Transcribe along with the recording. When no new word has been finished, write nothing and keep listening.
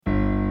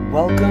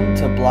Welcome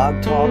to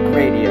Blog Talk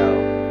Radio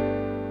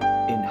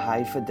in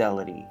high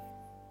fidelity.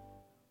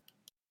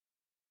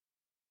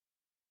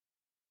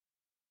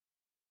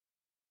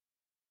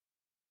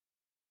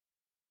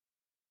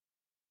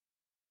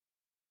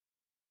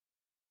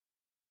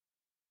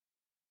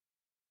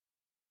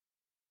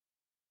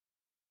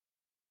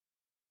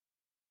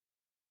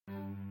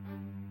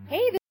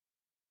 Hey,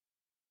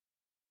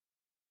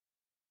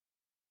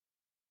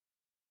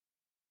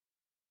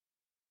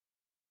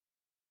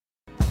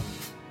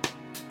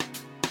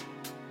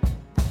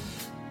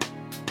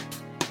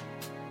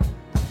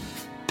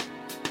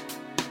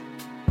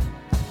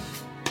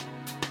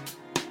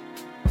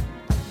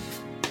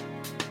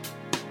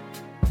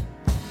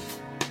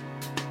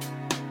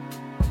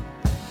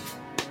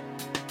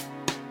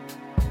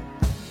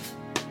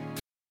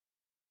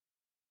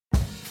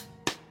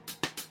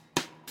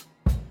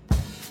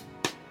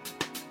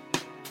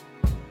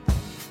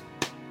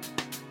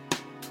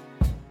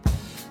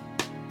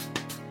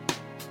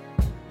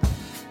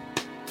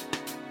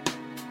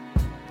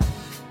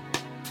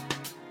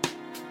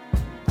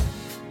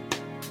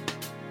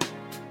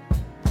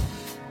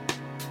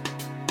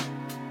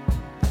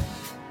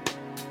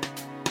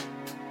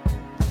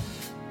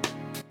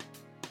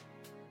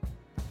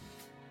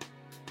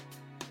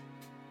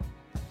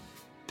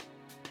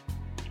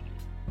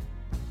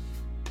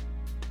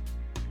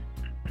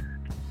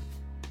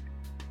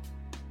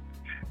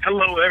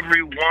 Hello,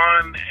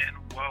 everyone, and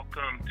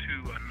welcome to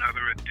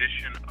another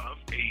edition of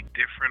A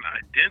Different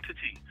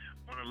Identity.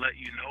 I want to let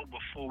you know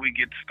before we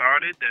get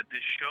started that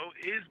this show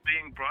is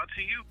being brought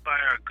to you by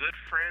our good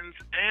friends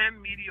and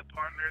media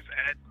partners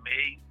at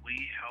May We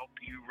Help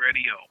You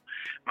Radio.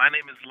 My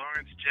name is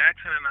Lawrence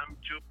Jackson, and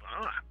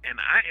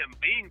I am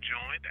being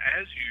joined,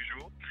 as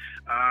usual,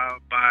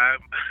 by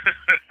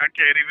I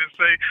can't even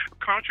say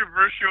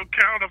controversial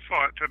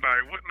counterpart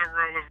tonight. What in the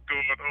world is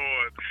going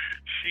on?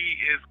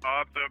 She is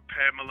author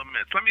Pamela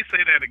Mintz. Let me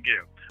say that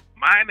again.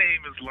 My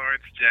name is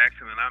Lawrence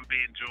Jackson, and I'm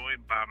being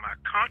joined by my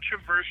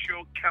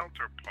controversial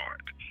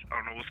counterpart. I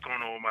don't know what's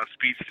going on with my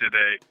speech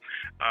today.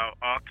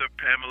 Author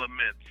Pamela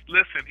Mintz.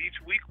 Listen,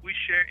 each week we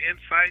share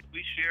insight,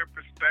 we share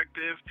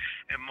perspective,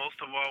 and most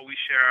of all, we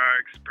share our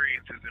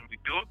experiences. And we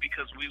do it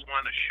because we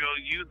want to show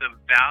you the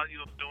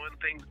value of doing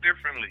things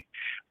differently.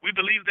 We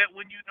believe that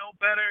when you know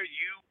better,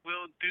 you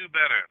will do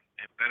better.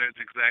 And better is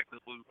exactly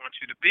what we want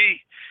you to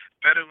be.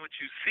 Better in what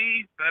you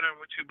see, better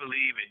in what you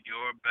believe, and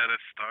your better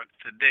starts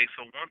today.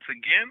 So once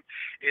again,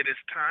 it is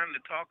time to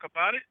talk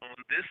about it on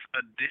this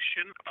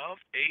edition of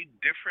A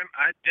Different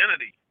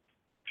Identity.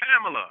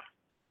 Pamela.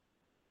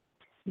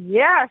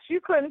 Yes,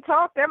 you couldn't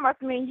talk. That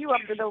must mean you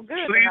up to no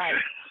good tonight.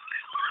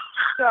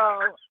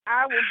 So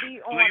I will be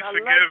on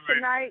alert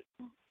tonight.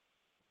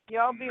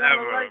 Y'all be on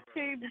alert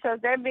too, because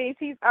that means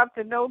he's up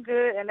to no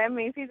good, and that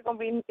means he's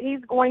going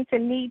to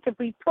need to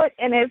be put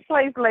in his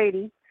place,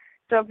 ladies.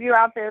 So if you're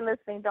out there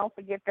listening, don't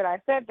forget that I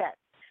said that.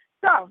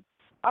 So,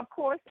 of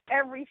course,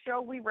 every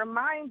show we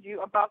remind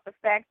you about the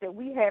fact that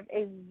we have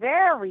a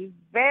very,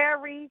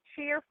 very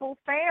cheerful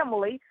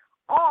family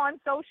on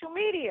social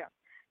media.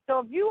 So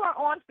if you are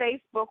on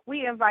Facebook,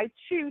 we invite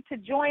you to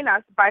join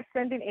us by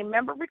sending a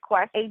member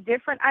request, A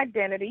Different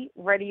Identity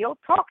Radio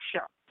Talk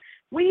Show.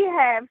 We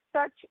have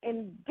such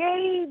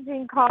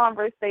engaging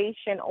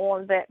conversation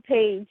on that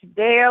page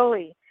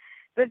daily.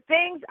 The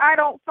things I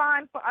don't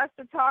find for us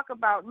to talk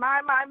about, my.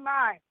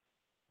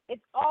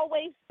 It's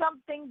always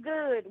something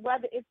good,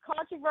 whether it's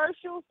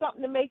controversial,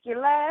 something to make you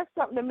laugh,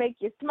 something to make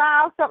you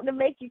smile, something to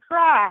make you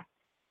cry.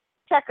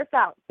 Check us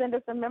out. Send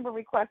us a member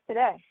request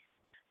today.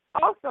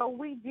 Also,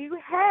 we do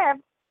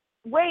have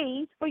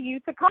ways for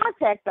you to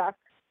contact us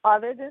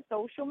other than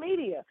social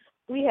media.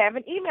 We have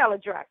an email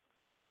address.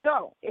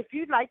 So if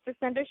you'd like to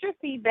send us your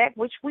feedback,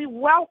 which we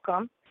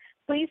welcome,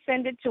 please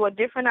send it to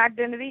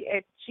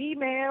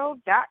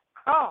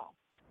adifferentidentity@gmail.com.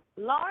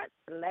 Lawrence,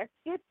 let's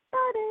get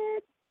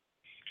started.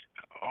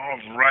 All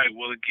right.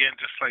 Well, again,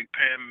 just like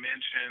Pam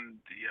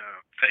mentioned,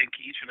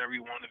 thank each and every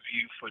one of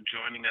you for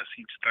joining us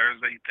each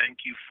Thursday.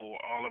 Thank you for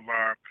all of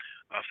our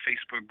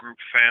Facebook group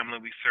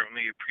family. We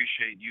certainly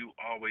appreciate you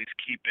always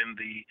keeping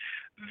the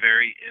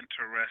very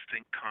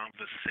interesting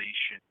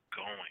conversation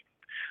going.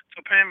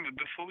 So, Pam,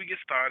 before we get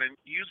started,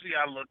 usually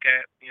I look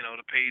at,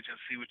 the page and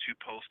see what you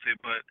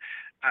posted, but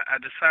I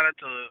decided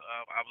to,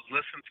 I was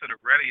listening to the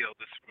radio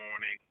this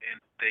morning, and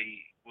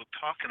they were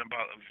talking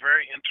about a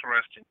very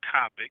interesting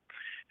topic,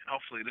 and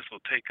hopefully this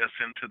will take us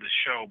into the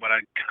show, but I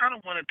kind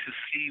of wanted to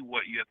see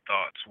what your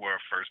thoughts were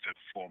first and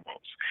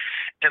foremost.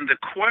 And the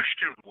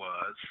question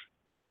was,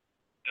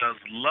 does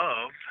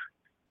love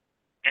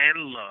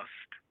and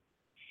lust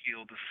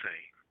feel the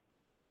same?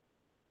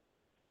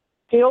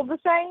 Feel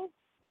the same?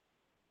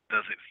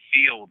 Does it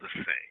feel the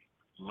same?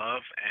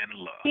 Love and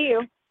lust.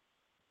 Feel.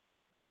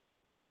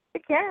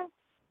 It can.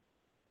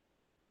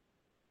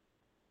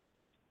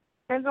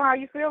 Depends on how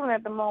you're feeling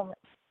at the moment.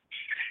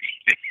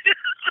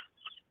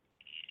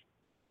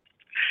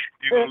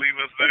 You gonna leave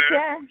us there?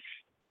 Can.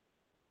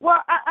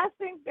 Well, I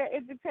think that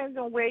it depends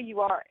on where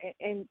you are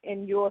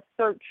in your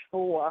search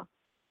for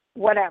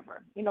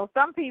whatever.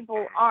 Some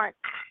people aren't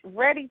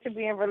ready to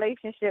be in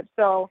relationships,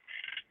 so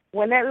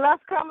when that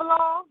lust come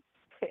along,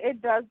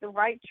 it does the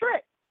right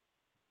trick.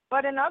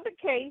 But in other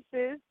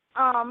cases,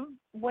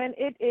 when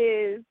it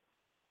is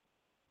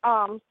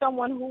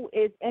someone who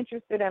is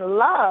interested in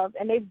love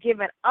and they've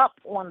given up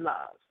on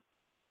love,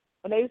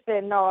 when they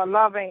said, no,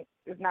 love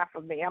is not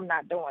for me, I'm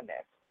not doing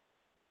this.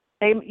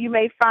 You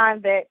may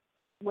find that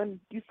when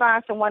you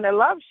find someone that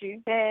loves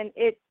you, then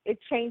it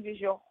changes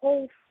your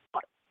whole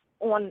thought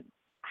on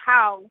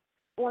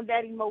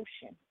that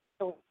emotion,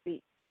 so to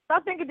speak. So I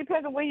think it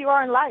depends on where you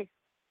are in life.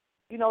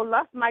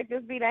 Lust might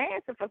just be the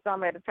answer for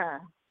some at a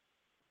time.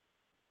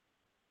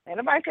 Ain't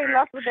nobody say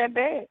lust was that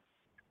bad.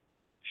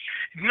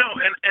 No,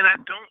 and I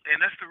don't, and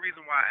that's the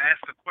reason why I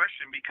asked the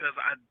question, because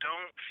I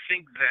don't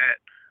think that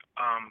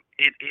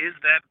it is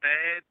that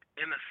bad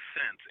in a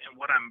sense. And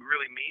what I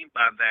really mean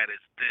by that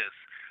is this.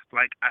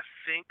 Like, I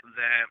think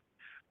that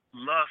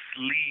lust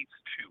leads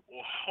to,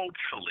 or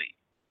hopefully,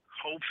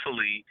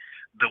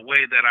 the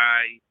way that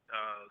I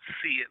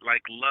see it,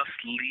 like lust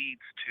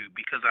leads to,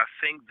 because I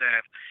think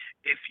that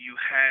if you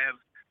have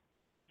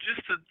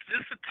just a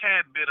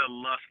tad bit of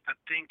lust, I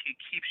think it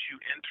keeps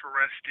you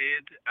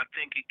interested. I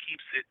think it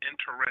keeps it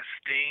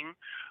interesting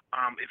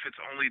if it's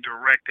only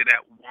directed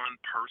at one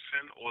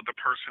person or the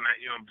person that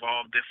you're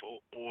involved with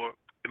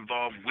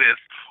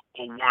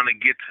or want to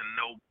get to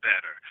know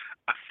better.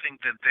 I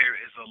think that there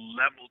is a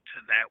level to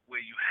that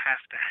where you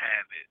have to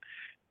have it.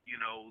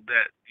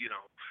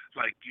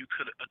 Like you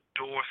could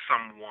adore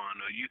someone,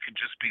 or you could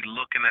just be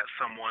looking at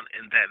someone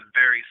in that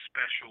very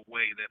special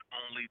way that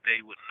only they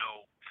would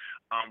know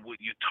what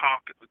you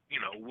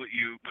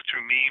what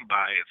you mean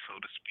by it, so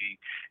to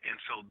speak. And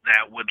so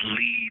that would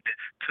lead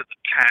to the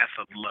path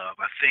of love.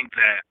 I think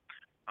that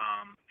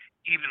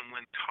even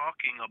when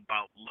talking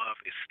about love,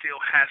 it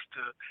still has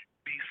to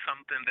be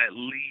something that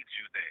leads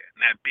you there.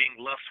 Now, being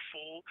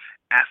lustful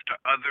after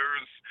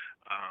others,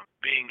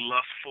 being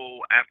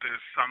lustful after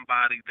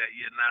somebody that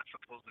you're not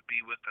supposed to be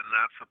with or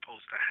not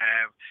supposed to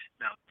have,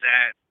 now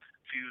that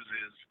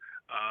fuses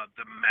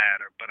the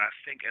matter. But I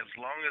think as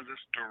long as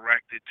it's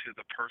directed to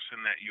the person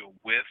that you're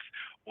with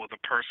or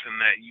the person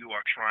that you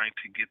are trying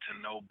to get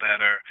to know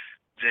better,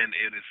 then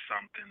it is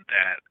something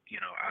that,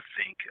 I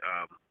think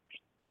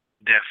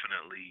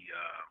definitely,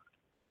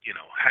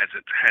 has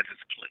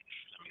its place.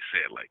 Let me say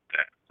it like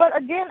that. But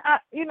again,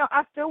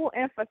 I still will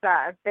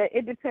emphasize that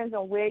it depends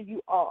on where you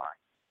are.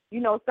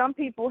 Some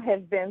people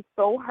have been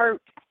so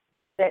hurt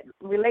that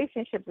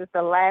relationships is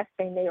the last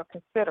thing they are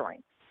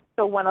considering.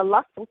 So when a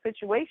lustful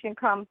situation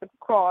comes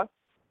across,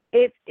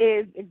 it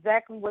is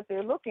exactly what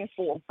they're looking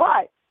for.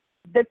 But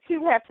the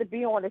two have to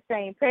be on the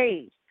same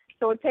page.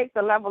 So it takes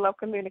a level of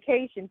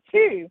communication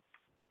too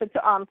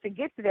to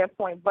get to that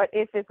point. But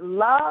if it's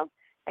love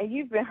and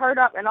you've been hurt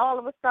up and all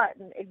of a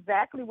sudden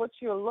exactly what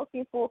you're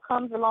looking for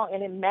comes along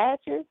and it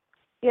matches,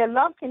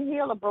 love can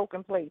heal a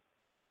broken place.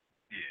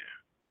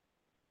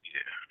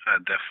 Yeah, I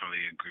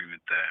definitely agree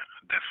with that.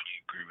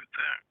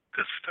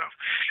 Good stuff.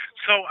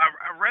 So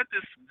I read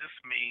this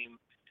meme.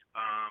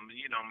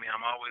 You know me,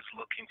 I'm always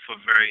looking for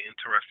very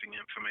interesting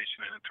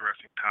information and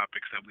interesting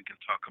topics that we can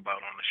talk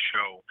about on the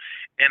show.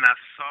 And I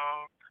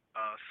saw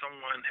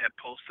someone had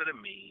posted a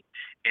meme,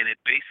 and it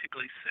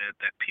basically said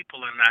that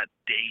people are not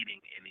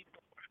dating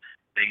anymore.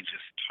 They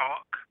just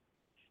talk,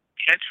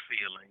 catch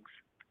feelings,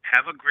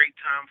 have a great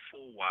time for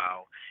a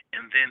while,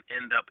 and then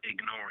end up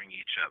ignoring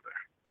each other.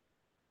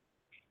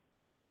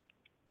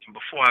 And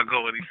before I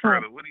go any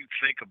further, what do you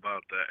think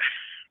about that?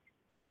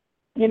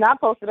 I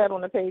posted that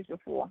on the page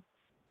before.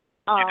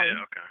 You did?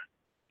 Okay.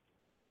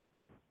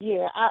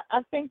 Yeah,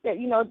 I think that,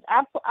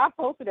 I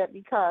posted that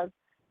because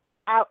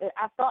I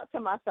thought to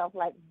myself,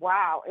 like,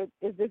 wow,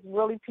 is this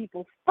really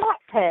people's thought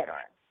pattern?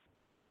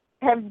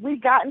 Have we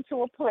gotten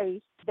to a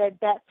place that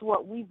that's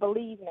what we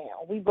believe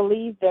now? We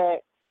believe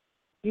that,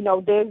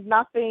 there's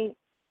nothing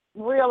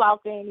real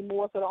out there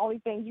anymore, so the only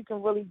thing you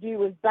can really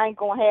do is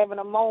bank on having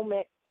a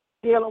moment,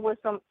 dealing with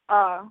some,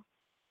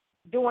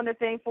 doing the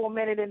thing for a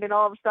minute, and then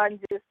all of a sudden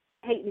just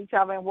hating each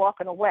other and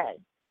walking away.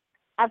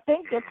 I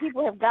think that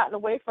people have gotten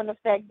away from the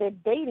fact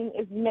that dating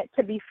is meant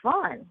to be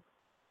fun.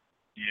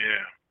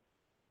 Yeah.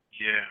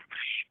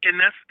 And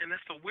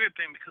that's the weird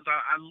thing, because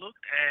I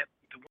looked at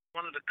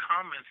one of the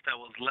comments that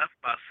was left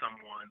by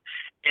someone,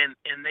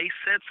 and they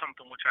said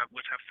something which I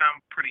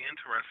found pretty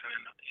interesting,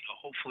 and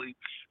hopefully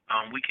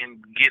we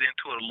can get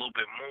into it a little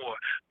bit more.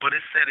 But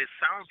it said it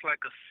sounds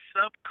like a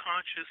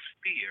subconscious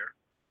fear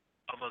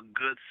of a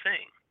good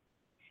thing.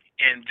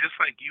 And just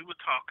like you were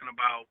talking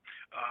about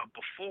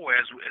before,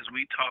 as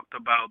we talked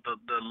about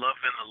the love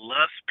and the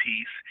lust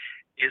piece,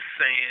 is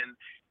saying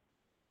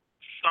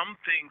some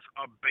things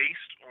are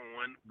based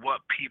on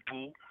what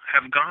people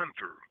have gone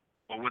through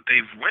or what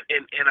they've went.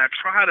 And I'm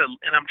trying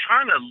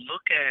to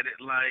look at it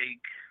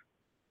like,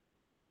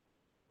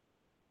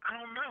 I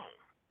don't know.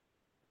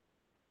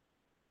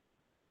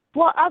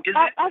 Well, I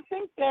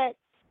think that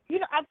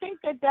I think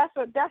that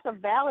that's a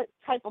valid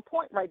type of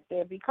point right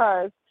there,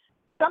 because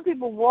some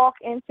people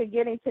walk into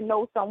getting to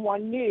know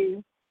someone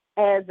new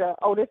as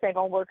this ain't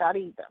gonna work out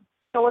either.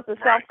 So it's a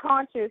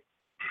self-conscious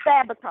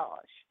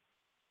sabotage.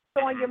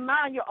 So in your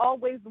mind, you're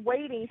always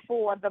waiting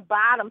for the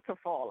bottom to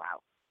fall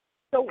out.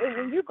 So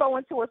when you go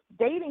into a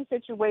dating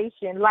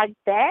situation like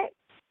that,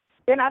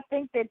 then I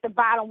think that the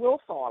bottom will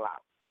fall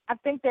out. I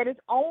think that it's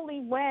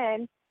only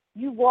when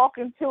you walk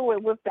into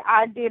it with the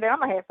idea that I'm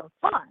going to have some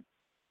fun.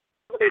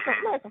 I'm going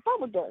to have some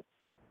fun with this.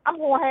 I'm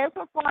going to have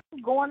some fun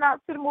going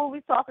out to the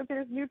movies, talking to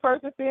this new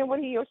person, seeing what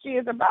he or she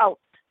is about,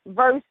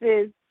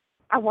 versus,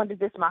 I wonder if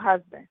this is my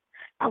husband.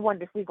 I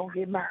wonder if we're going to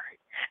get married.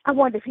 I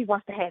wonder if he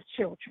wants to have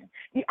children.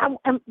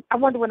 I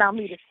wonder when I'll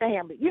meet his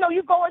family.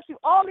 You go into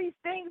all these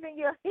things in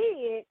your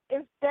head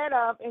instead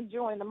of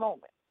enjoying the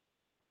moment.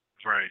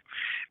 Right.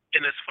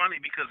 And it's funny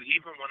because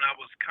even when I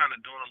was kind of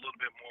doing a little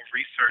bit more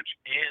research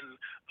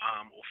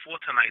for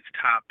tonight's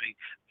topic,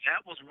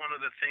 that was one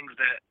of the things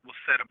that was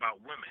said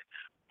about women.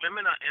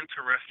 Women are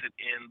interested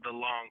in the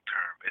long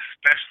term,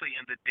 especially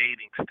in the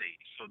dating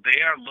stage. So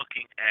they are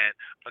looking at,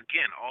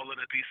 again, all of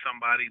it be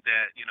somebody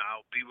that,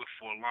 I'll be with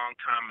for a long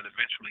time and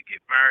eventually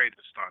get married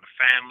and start a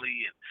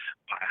family and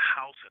buy a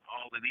house and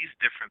all of these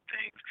different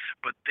things.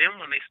 But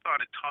then when they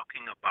started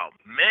talking about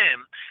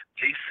men,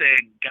 they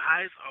said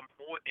guys are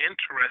more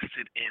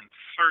interested in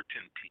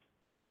certainty,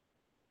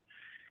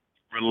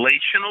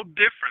 relational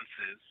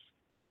differences,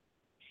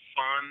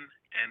 fun,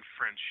 and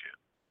friendship.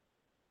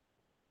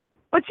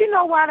 But you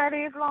know why that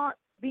is, Lawrence?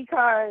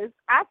 Because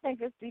I think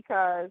it's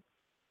because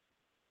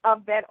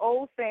of that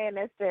old saying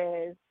that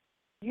says,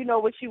 you know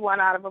what you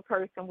want out of a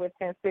person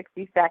within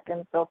 60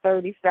 seconds or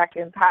 30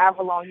 seconds,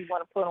 however long you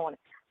want to put on it,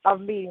 of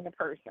meeting the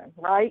person,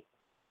 right?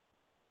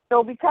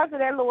 So because of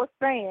that little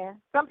saying,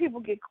 some people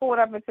get caught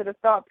up into the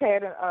thought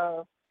pattern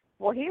of,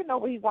 well, he know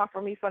what he wants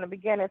from me from the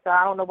beginning, so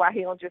I don't know why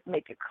he don't just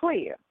make it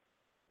clear.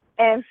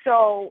 And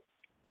so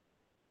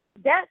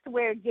that's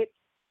where it gets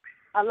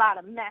a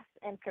lot of mess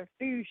and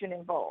confusion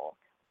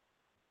involved,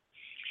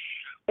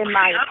 in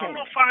my opinion.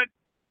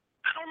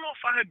 I don't know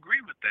if I agree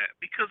with that,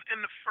 because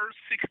in the first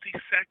 60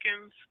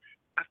 seconds,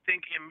 I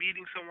think in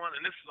meeting someone,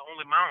 and this is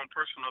only my own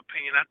personal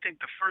opinion, I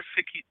think the first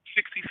 60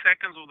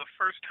 seconds or the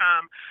first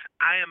time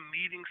I am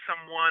meeting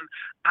someone,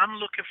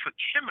 I'm looking for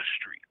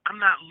chemistry. I'm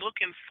not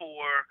looking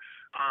for,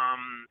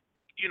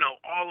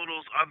 all of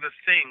those other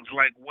things,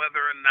 like whether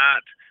or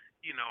not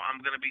I'm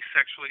going to be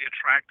sexually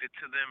attracted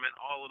to them and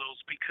all of those,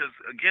 because,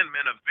 again,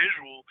 men are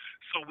visual,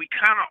 so we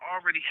kind of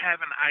already have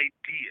an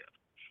idea.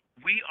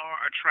 We are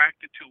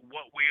attracted to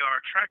what we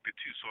are attracted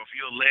to. So if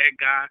you're a leg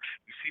guy,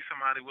 you see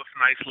somebody with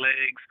nice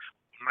legs,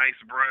 nice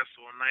breasts,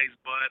 or a nice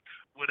butt,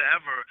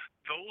 whatever,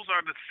 those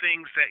are the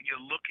things that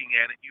you're looking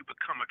at and you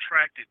become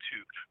attracted to.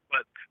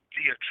 But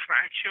the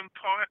attraction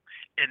part,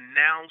 and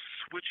now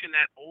switching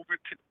that over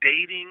to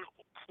dating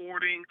or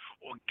courting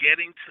or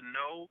getting to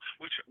know,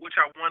 which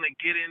I want to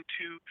get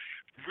into,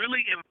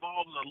 really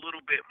involves a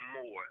little bit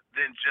more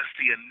than just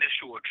the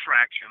initial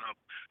attraction of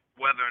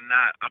whether or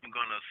not I'm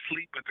going to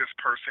sleep with this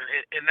person.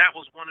 And that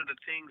was one of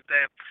the things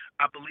that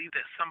I believe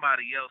that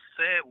somebody else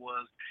said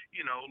was,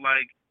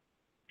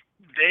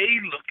 they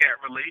look at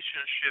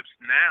relationships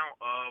now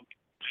of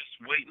just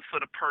waiting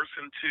for the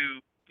person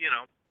to,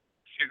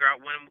 figure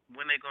out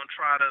when they're going to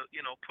try to,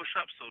 push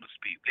up, so to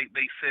speak.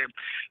 They said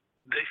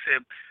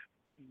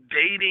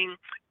dating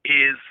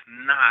is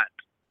not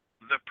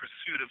the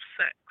pursuit of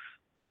sex.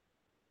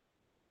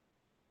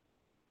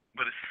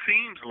 But it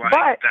seems like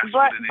that's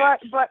what it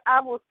is.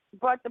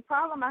 But the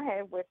problem I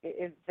have with it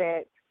is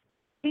that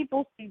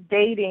people see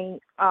dating,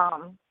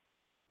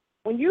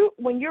 when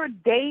you're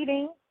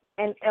dating,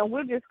 and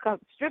we're just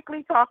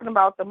strictly talking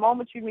about the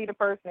moment you meet a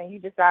person and you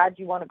decide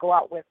you want to go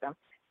out with them,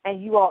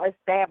 and you are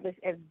established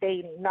as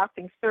dating,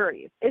 nothing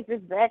serious. It's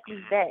exactly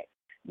that,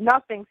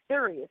 nothing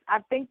serious. I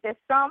think that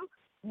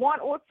one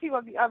or two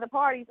of the other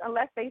parties,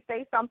 unless they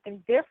say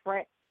something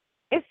different,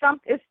 that's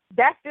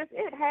just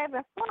it,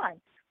 having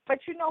fun. But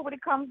you know what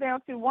it comes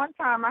down to? One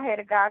time I had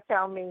a guy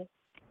tell me,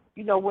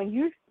 when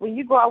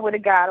you go out with a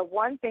guy, the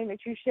one thing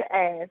that you should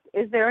ask,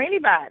 is there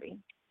anybody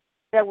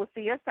that will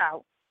see us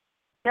out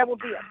that will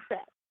be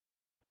upset?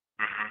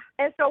 Mm-hmm.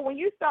 And so when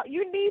you start,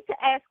 you need to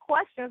ask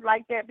questions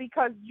like that,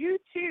 because you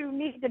two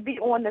need to be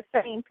on the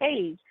same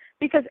page,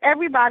 because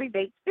everybody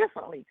dates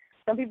differently.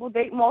 Some people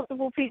date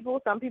multiple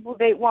people. Some people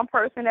date one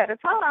person at a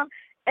time.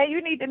 And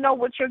you need to know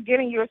what you're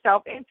getting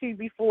yourself into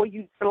before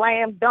you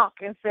slam dunk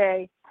and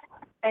say,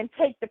 and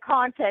take the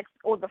context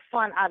or the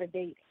fun out of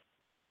dating.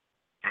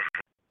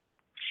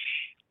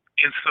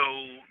 And so,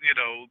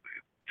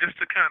 just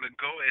to kind of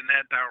go in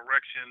that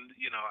direction,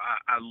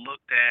 I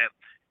looked at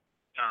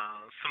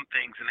some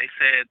things, and they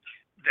said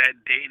that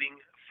dating,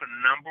 the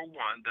number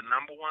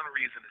one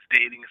reason is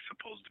dating is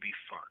supposed to be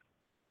fun,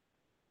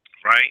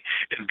 right?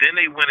 And then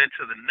they went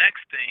into the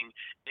next thing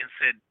and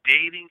said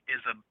dating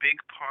is a big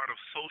part of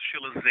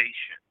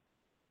socialization.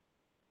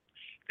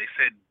 They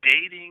said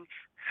dating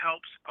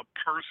helps a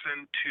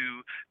person to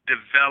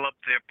develop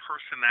their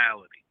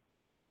personality.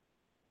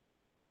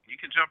 You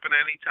can jump in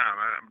any time.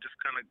 I'm just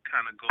kind of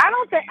going. I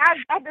don't think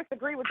I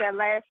disagree with that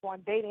last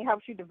one. Dating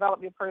helps you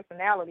develop your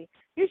personality.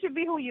 You should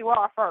be who you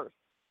are first.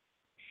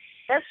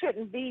 that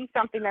shouldn't be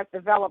something that's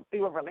developed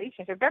through a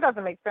relationship. That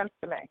doesn't make sense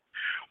to me.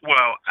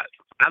 Well,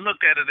 I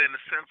looked at it in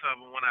the sense of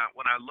when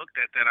I looked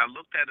at that, I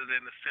looked at it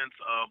in the sense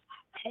of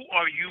who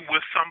are you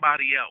with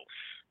somebody else?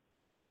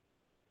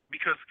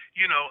 Because,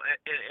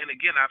 and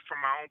again, from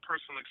my own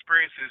personal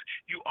experiences,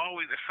 you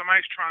always, if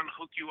somebody's trying to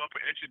hook you up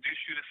or introduce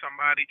you to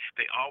somebody,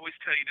 they always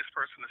tell you this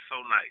person is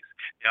so nice.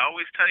 They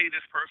always tell you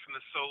this person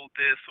is sold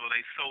this or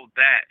they sold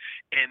that.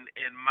 And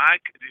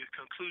the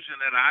conclusion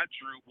that I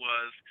drew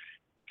was,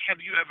 have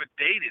you ever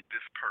dated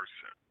this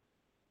person?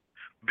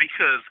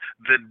 Because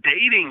the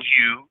dating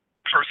you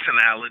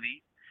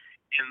personality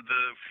and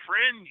the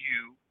friend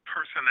you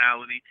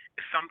personality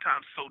is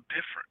sometimes so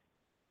different.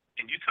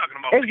 And you're talking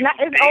about it's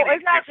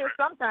not just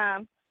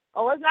sometimes.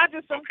 Oh, it's not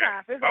just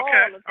sometimes. Okay. It's all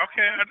the time.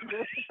 Okay. I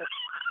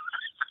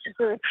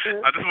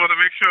just want to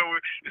make sure.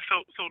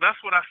 So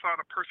that's what I saw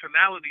the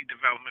personality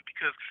development,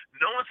 because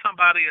knowing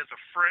somebody as a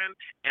friend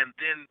and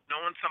then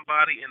knowing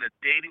somebody in a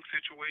dating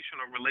situation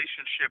or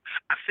relationship,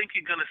 I think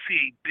you're going to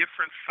see a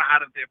different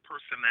side of their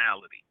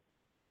personality.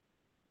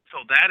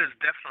 So that is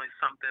definitely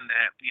something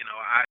that,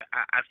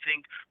 I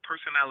think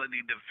personality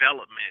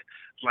development,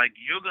 like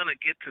you're going to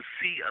get to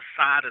see a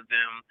side of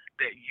them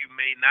that you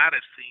may not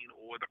have seen,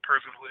 or the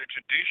person who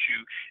introduced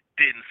you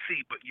didn't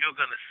see, but you're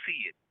going to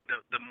see it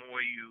the more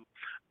you,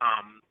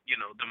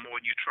 the more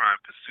you try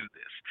and pursue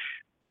this.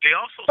 They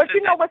also but said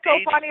you know what's so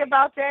dating, funny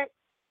about that?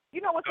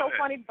 You know what's Go so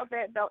ahead. funny about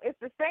that, though? It's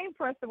the same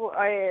principle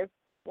as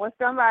when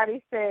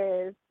somebody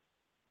says,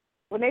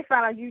 when they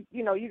find out you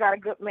got a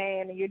good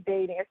man and you're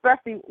dating,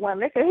 especially when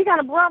they say he got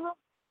a brother,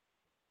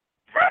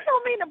 that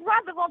don't mean the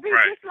brother gonna be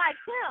just like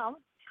him.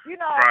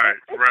 It's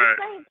the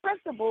same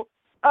principle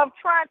of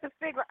trying to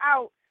figure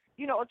out,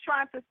 or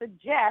trying to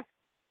suggest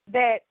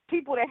that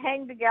people that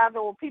hang together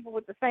or people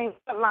with the same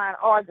line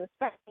are the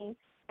same.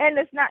 And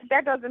it's not.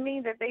 That doesn't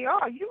mean that they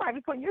are. You might be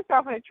putting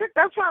yourself in a trick.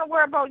 I'm trying to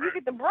worry about you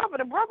get the brother.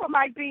 The brother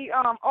might be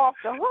off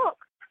the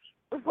hook,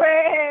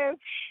 whereas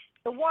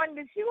the one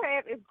that you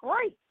have is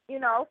great.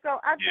 So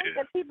I think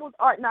that people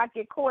ought not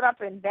get caught up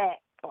in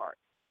that part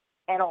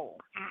at all.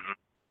 Mm-hmm.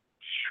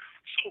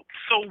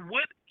 So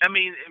what? I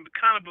mean, and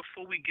kind of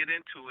before we get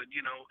into it,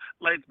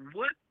 like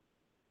what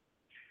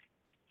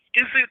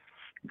is it?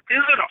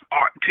 Is it an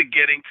art to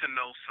getting to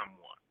know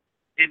someone?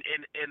 And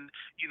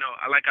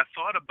like I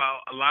thought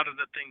about a lot of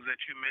the things that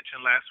you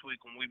mentioned last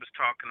week when we was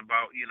talking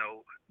about, you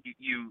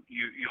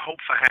hope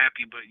for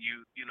happy, but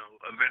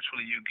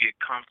eventually you get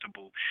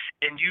comfortable.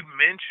 And you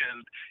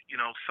mentioned,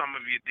 some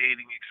of your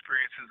dating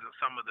experiences and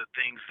some of the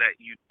things that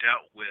you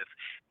dealt with.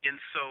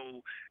 And so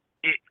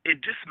it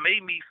just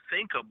made me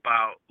think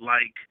about,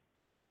 like,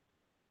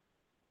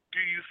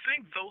 do you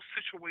think those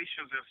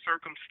situations and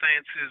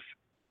circumstances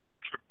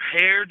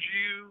prepared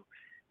you?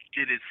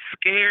 Did it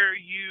scare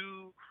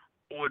you?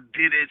 Or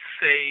did it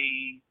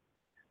say,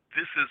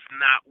 this is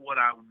not what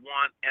I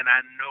want, and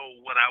I know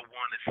what I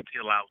want is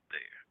still out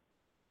there?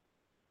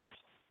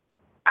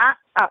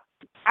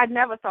 I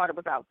never thought it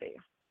was out there.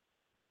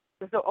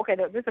 So, okay,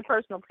 this is a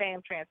personal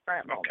Pam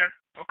transparent moment.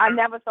 Okay. I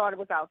never thought it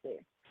was out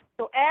there.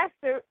 So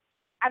after,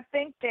 I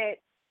think that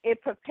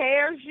it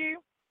prepares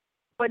you,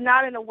 but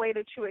not in a way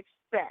that you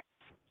expect.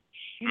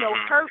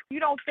 Hurt,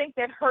 you don't think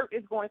that hurt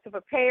is going to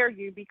prepare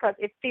you because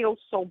it feels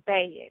so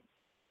bad.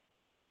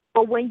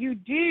 But when you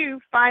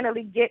do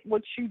finally get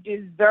what you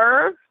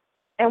deserve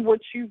and what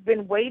you've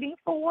been waiting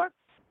for,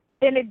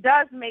 then it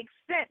does make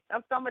sense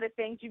of some of the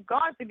things you've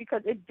gone through,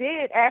 because it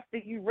did, after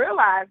you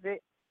realize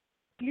it,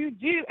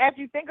 as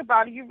you think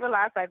about it, you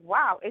realize, like,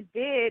 wow, it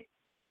did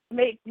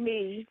make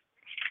me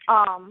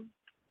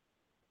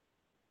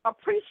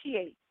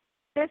appreciate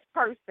this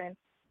person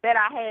that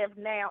I have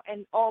now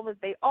and all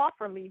that they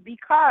offer me,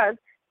 because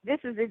this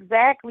is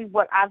exactly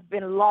what I've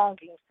been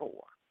longing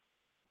for.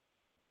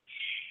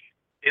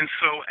 And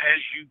so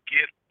as you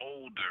get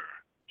older,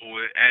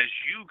 or as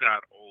you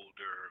got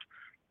older,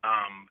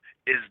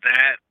 is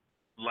that,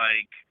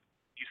 like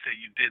you said,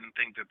 you didn't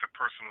think that the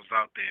person was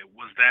out there?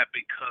 Was that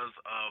because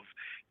of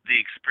the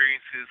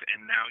experiences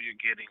and now you're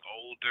getting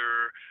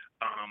older?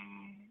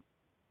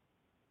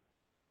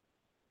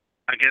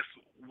 I guess,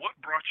 what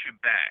brought you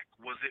back?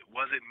 Was it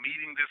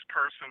meeting this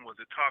person? Was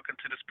it talking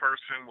to this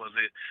person? Was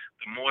it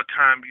the more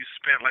time you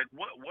spent? Like,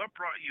 what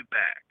brought you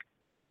back?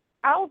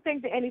 I don't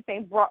think that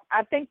anything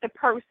I think the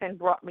person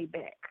brought me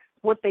back,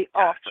 what they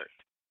offered.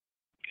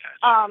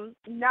 Gotcha.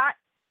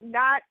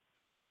 Not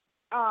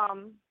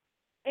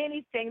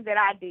anything that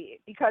I did,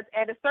 because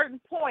at a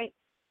certain point,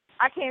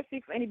 I can't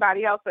speak for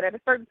anybody else, but at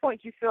a certain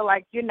point you feel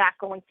like you're not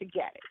going to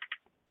get it.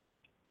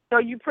 So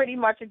you pretty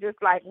much are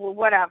just like, well,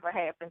 whatever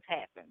happens,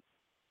 happens.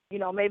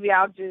 Maybe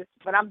I'm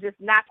just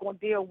not going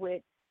to deal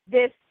with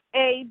this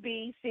A,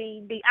 B,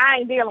 C, D. I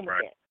ain't dealing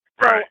with it.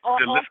 So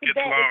the list gets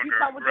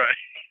longer.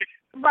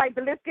 Right,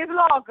 the list gets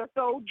longer.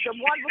 So the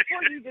one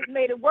before you just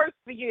made it worse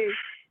for you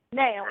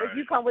now if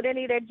you come with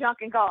any of that junk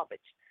and garbage.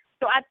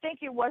 So I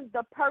think it was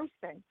the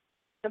person.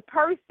 The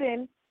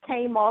person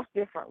came off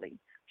differently,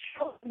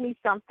 showed me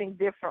something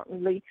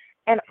differently,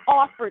 and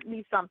offered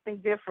me something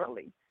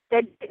differently.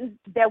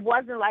 that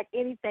wasn't like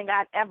anything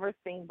I'd ever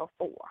seen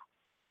before.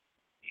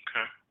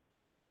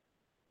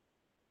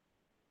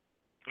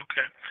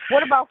 Okay.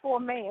 What about for a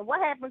man? What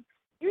happens?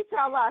 You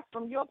tell us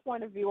from your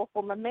point of view, or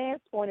from a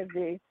man's point of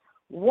view,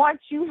 once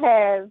you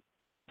have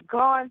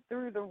gone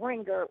through the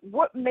ringer,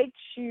 what makes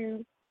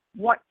you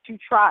want to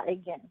try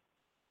again?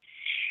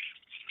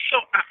 So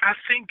I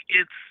think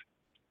if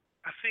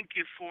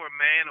for a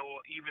man,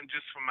 or even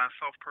just for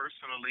myself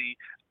personally,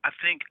 I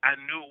think I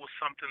knew it was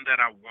something that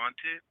I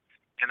wanted,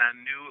 and I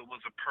knew it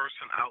was a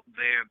person out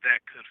there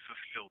that could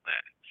fulfill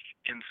that.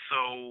 And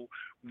so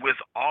with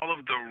all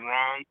of the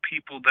wrong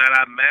people that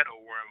I met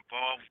or were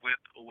involved with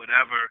or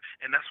whatever,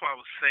 and that's why I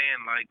was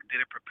saying, like, did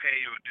it prepare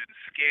you or did it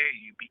scare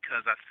you?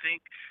 Because I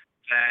think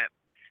that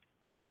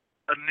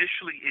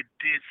initially it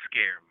did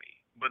scare me,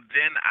 but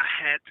then I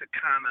had to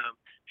kind of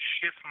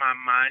shift my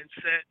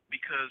mindset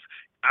because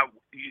I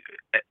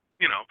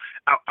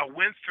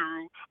went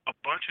through a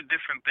bunch of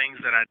different things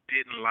that I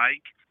didn't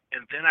like,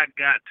 and then I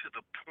got to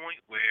the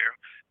point where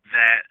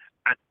that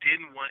I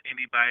didn't want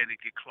anybody to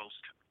get close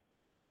to me.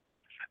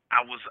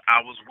 I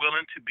was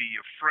willing to be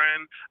your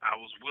friend. I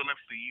was willing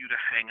for you to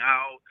hang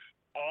out.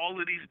 All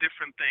of these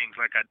different things.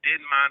 Like, I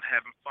didn't mind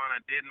having fun.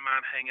 I didn't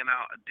mind hanging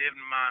out. I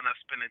didn't mind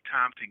us spending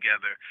time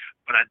together.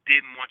 But I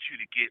didn't want you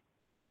to get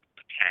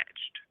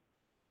attached.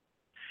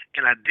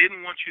 And I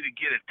didn't want you to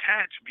get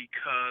attached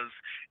because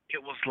it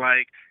was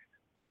like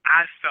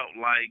I felt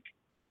like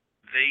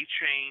they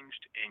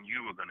changed and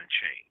you were going to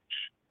change.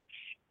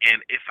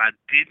 And if I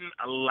didn't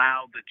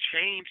allow the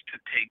change to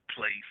take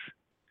place,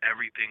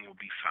 everything will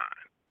be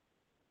fine.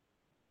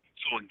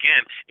 So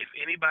again, if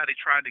anybody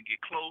tried to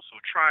get close or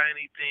try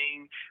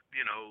anything,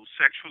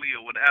 sexually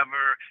or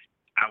whatever,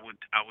 I would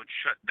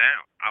shut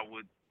down.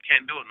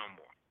 Can't do it no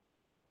more.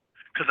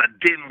 Because I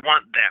didn't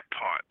want that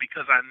part.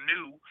 Because I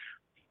knew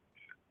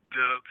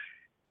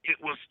it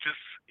was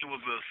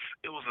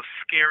a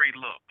scary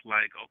look.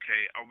 Like,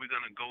 okay, are we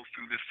gonna go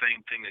through the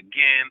same thing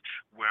again,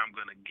 where I'm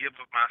gonna give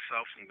up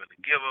myself, I'm gonna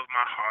give up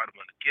my heart,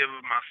 I'm gonna give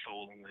up my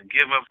soul, I'm gonna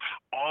give up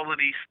all of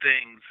these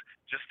things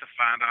just to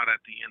find out at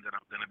the end that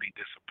I'm gonna be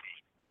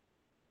disappointed.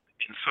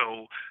 And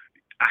so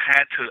I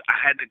had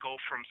to go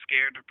from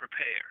scared to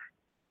prepare.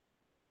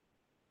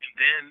 And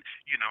then,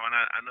 and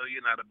I know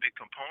you're not a big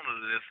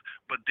component of this,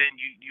 but then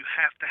you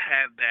have to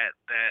have that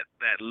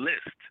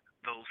list,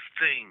 those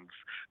things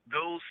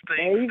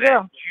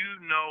that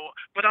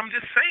but I'm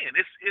just saying,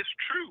 it's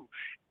true.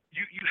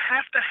 You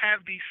have to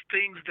have these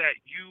things that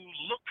you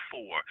look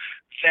for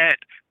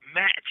that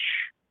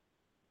match.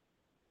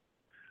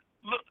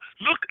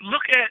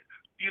 Look at,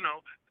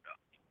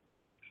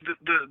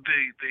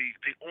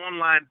 the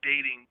online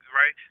dating,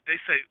 right?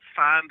 They say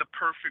find the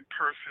perfect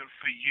person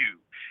for you.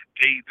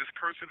 This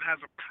person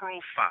has a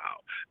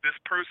profile. This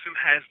person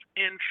has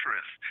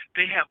interests.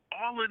 They have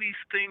all of these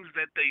things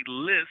that they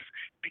list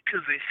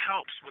because it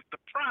helps with the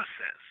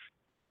process.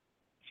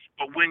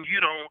 But when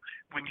you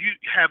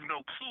have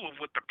no clue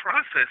of what the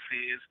process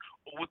is,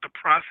 or what the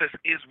process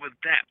is with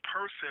that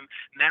person,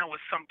 now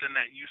it's something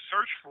that you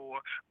search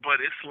for, but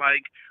it's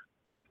like,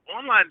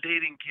 online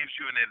dating gives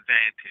you an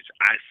advantage,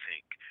 I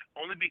think,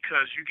 only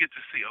because you get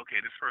to see,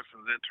 okay, this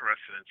person's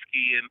interested in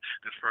skiing,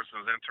 this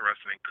person's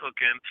interested in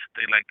cooking,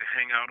 they like to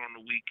hang out on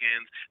the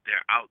weekends,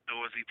 they're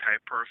outdoorsy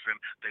type person,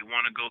 they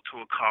want to go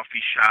to a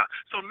coffee shop.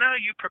 So now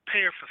you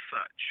prepare for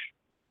such.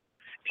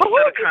 But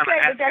what if you say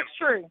that that's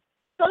true?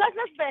 So let's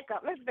back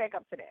up. Let's back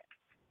up to that.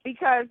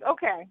 Because,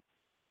 okay,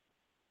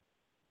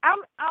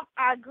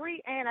 I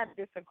agree and I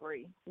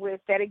disagree with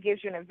that it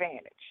gives you an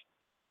advantage.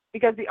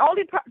 Because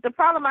the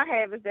problem I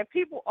have is that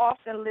people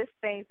often list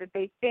things that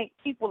they think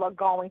people are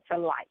going to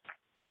like,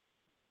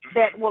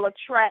 that will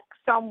attract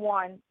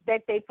someone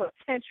that they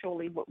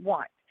potentially would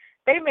want.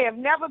 They may have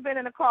never been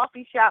in a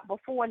coffee shop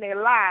before in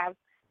their lives,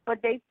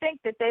 but they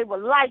think that they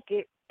will like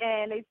it,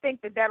 and they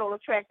think that will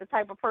attract the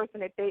type of person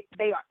that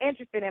they are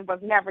interested in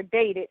but never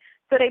dated,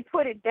 so they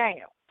put it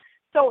down.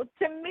 So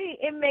to me,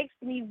 it makes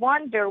me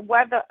wonder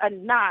whether or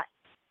not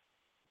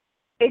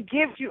it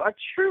gives you a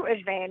true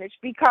advantage,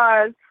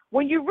 because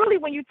when you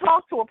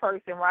talk to a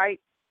person, right,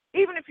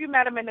 even if you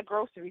met them in the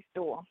grocery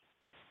store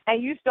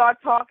and you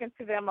start talking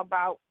to them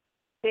about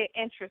their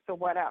interests or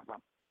whatever,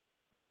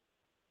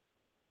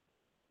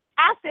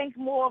 I think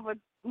more of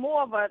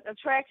an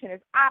attraction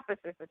is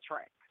opposites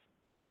attract.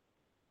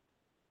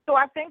 So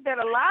I think that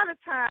a lot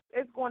of times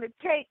it's going to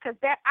take, because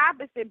that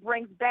opposite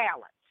brings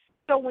balance.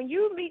 So when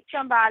you meet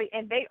somebody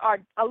and they are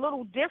a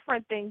little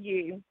different than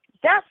you,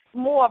 that's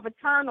more of a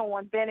turn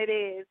on than it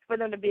is for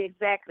them to be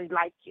exactly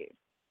like you.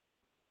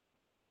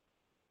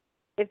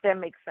 If that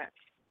makes sense.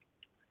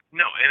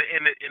 No,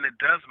 and it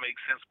does make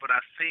sense, but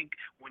I think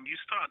when you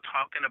start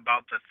talking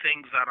about the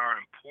things that are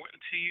important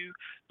to you,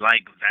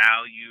 like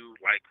value,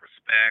 like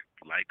respect,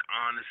 like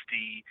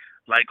honesty,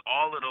 like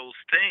all of those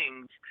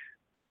things,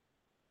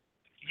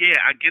 yeah,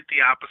 I get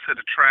the opposite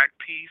attract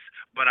piece,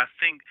 but I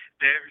think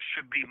there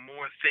should be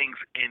more things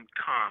in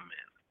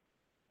common.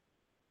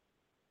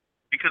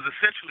 because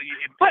essentially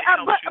it But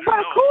helps you to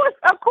know.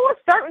 of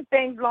course, certain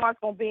things, Lawrence,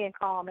 gonna be in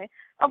common.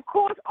 Of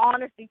course,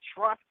 honesty,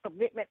 trust,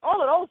 commitment,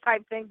 all of those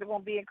type things are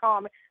gonna be in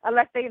common,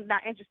 unless they're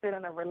not interested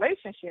in a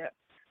relationship.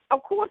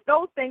 Of course,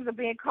 those things are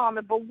being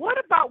common. But what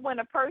about when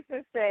a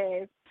person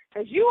says,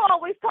 because you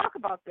always talk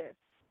about this,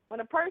 when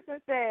a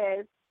person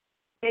says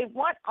they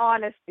want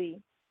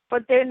honesty,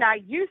 but they're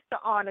not used to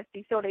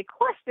honesty, so they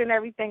question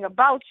everything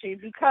about you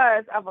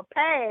because of a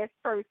past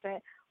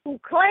person who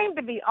claimed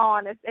to be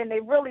honest and they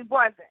really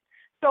wasn't.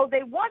 So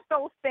they want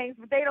those things,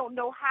 but they don't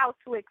know how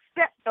to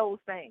accept those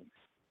things.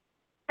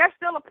 That's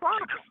still a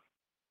problem.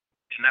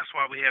 And that's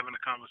why we're having a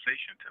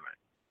conversation tonight.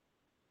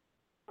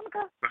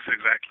 Okay. That's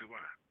exactly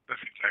why.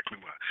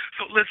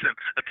 So listen,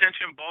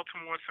 attention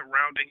Baltimore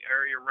surrounding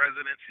area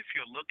residents, if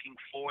you're looking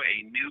for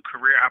a new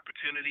career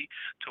opportunity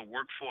to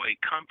work for a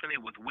company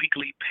with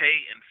weekly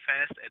pay and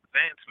fast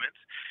advancements,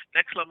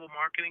 Next Level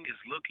Marketing is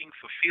looking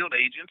for field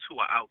agents who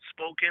are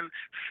outspoken,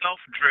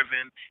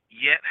 self-driven,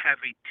 yet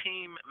have a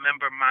team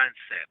member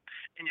mindset.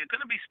 And you're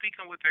going to be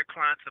speaking with their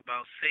clients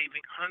about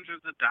saving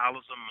hundreds of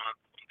dollars a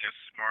month on their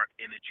smart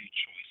energy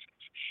choices.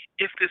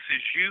 If this is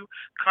you,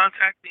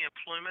 contact the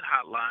employment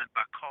hotline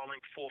by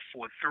calling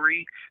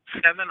 443-703-6081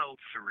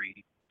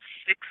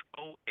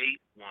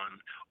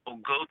 or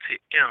go to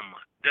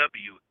mwhyllc.com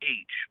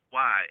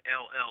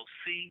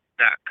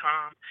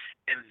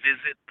and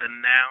visit the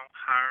Now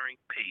Hiring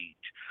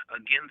page.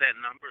 Again, that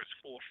number is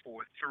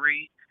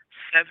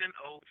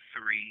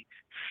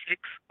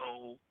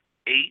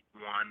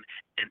 443-703-6081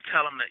 and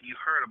tell them that you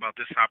heard about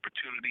this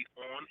opportunity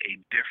on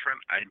A Different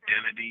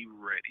Identity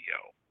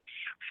Radio.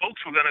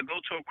 Folks, we're going to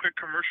go to a quick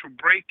commercial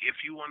break.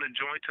 If you want to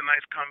join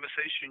tonight's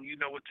conversation, you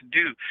know what to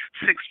do.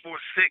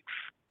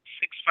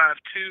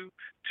 646-652-2512.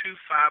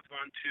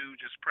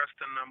 Just press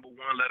the number 1.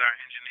 Let our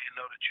engineer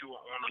know that you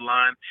are on the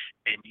line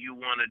and you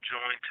want to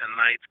join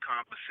tonight's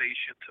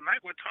conversation.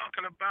 Tonight we're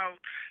talking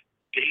about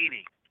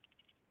dating.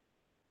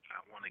 I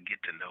want to get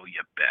to know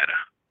you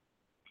better.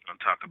 I'm going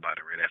to talk about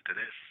it right after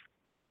this.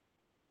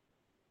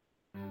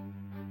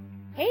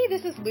 Hey,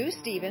 this is Lou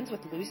Stevens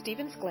with Lou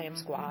Stevens Glam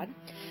Squad.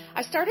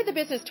 I started the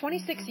business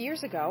 26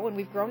 years ago, and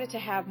we've grown it to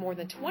have more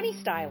than 20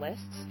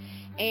 stylists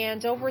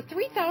and over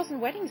 3,000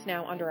 weddings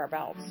now under our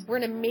belts. We're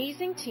an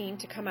amazing team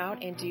to come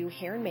out and do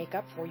hair and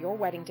makeup for your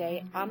wedding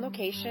day on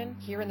location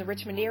here in the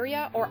Richmond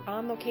area or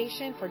on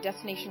location for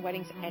destination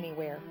weddings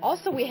anywhere.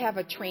 Also, we have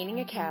a training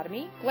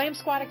academy, Glam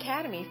Squad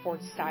Academy, for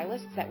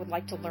stylists that would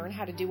like to learn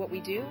how to do what we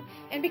do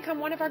and become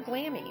one of our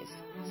glammies.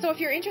 So if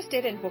you're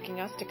interested in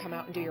booking us to come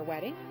out and do your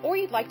wedding, or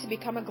you'd like to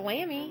become a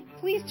glammie,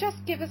 please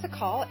just give us a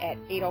call at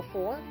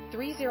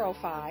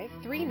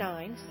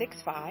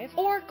 804-305-3965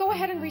 or go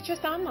ahead and reach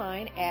us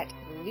online at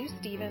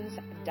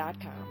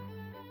LouStevens.com.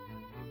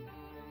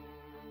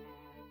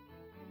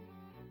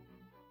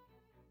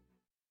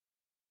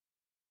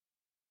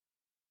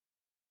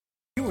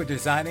 If you were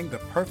designing the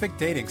perfect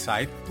dating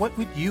site, what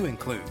would you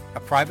include? A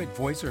private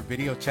voice or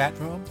video chat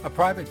room? A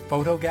private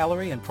photo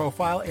gallery and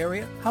profile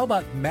area? How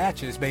about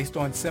matches based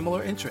on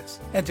similar interests?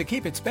 And to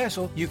keep it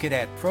special, you could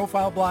add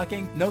profile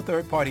blocking, no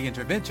third-party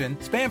intervention,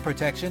 spam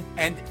protection,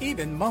 and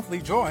even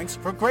monthly drawings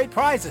for great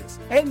prizes,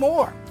 and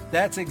more.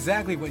 That's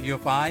exactly what you'll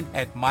find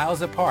at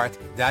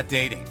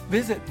milesapart.dating.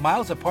 Visit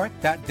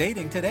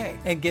milesapart.dating today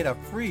and get a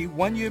free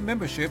 1-year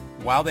membership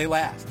while they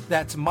last.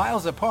 That's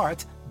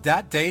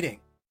milesapart.dating.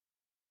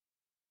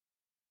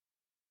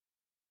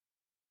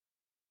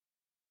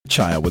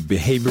 Child with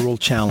behavioral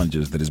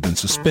challenges that has been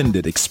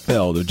suspended,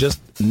 expelled, or just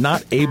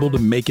not able to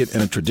make it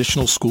in a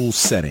traditional school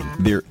setting,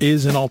 there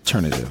is an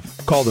alternative.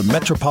 Call the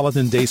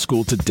Metropolitan Day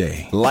School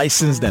today.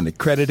 Licensed and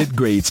accredited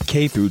grades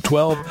K through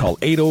 12. Call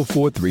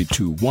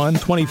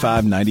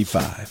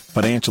 804-321-2595.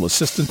 Financial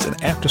assistance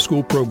and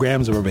after-school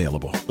programs are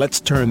available.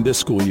 Let's turn this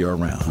school year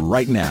around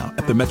right now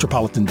at the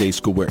Metropolitan Day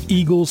School, where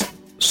Eagles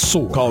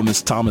soar. Call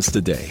Ms. Thomas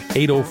today.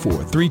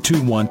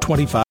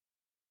 804-321-2595.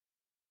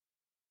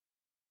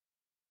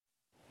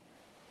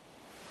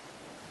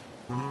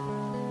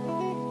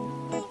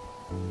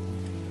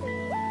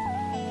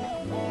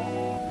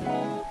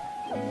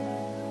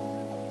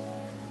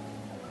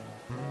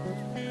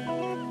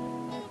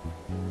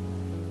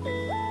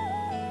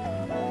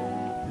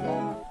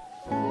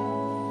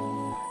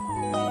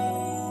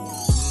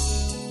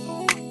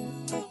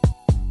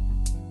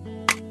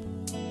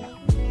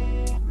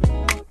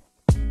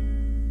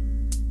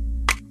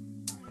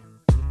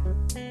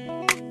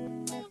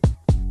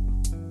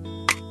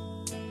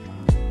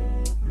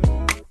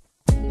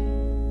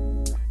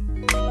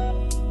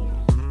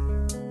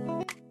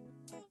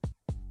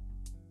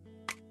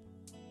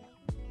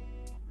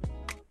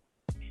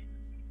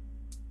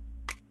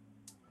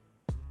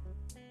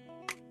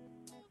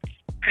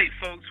 Hey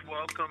folks,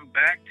 welcome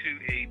back to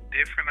A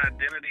Different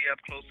Identity,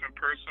 Up Close and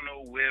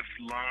Personal with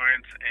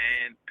Lawrence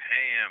and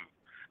Pam.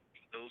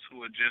 Those who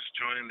are just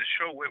joining the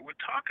show, we're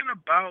talking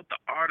about the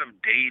art of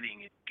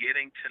dating and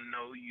getting to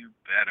know you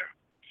better.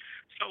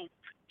 So,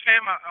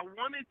 Pam, I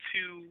wanted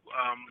to,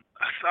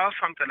 I saw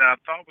something that I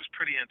thought was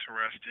pretty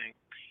interesting,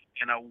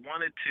 and I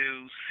wanted to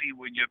see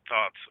what your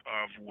thoughts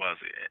on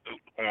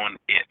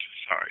it.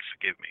 Sorry,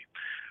 forgive me.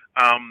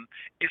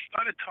 It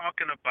started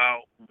talking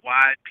about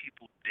why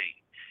people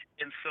date,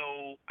 and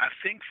so I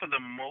think for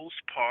the most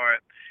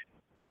part,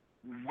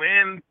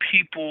 when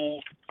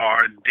people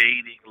are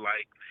dating,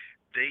 like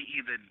they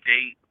either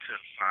date to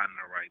find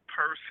the right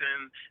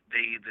person,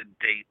 they either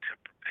date to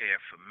prepare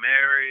for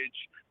marriage.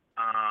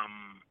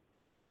 Um,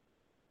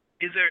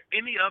 is there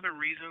any other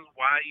reasons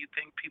why you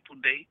think people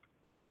date?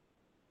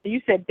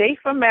 You said date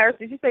for marriage.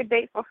 Did you say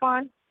date for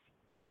fun?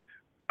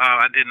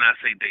 I did not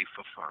say date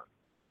for fun.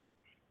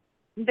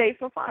 Date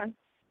for fun.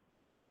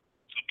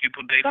 So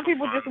people date Some for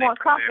people fun. just want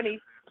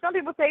company. Some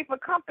people date for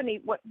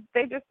company.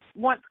 They just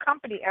want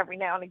company every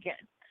now and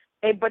again.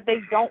 But they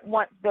don't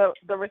want the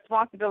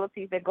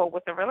responsibilities that go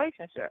with the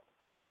relationship.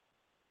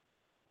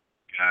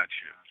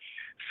 Gotcha.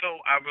 So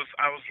I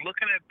was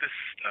looking at this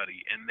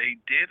study, and they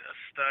did a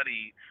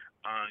study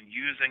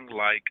using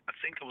I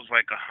think it was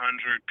 100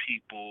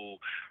 people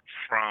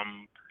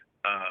from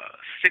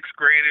sixth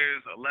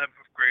graders,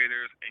 11th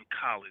graders, and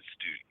college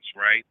students,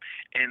 right?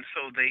 And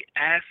so they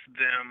asked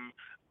them,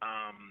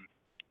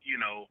 you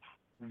know,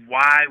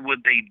 why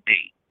would they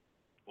date?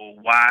 Or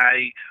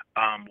why,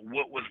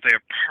 what was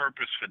their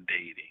purpose for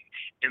dating?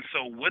 And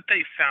so what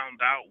they found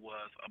out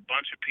was a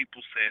bunch of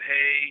people said,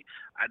 hey,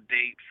 I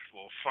date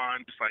for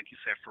fun, just like you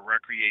said, for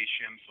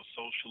recreation, for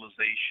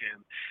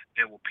socialization.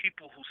 There were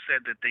people who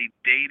said that they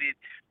dated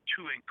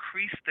to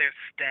increase their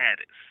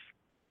status,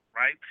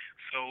 right?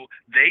 So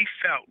they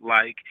felt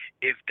like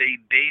if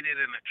they dated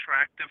an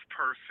attractive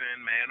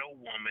person, man or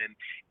woman,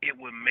 it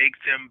would make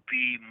them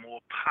be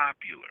more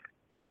popular.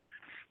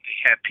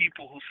 They had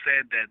people who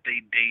said that they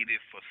dated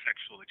for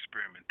sexual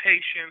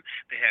experimentation.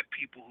 They had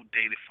people who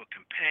dated for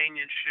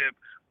companionship,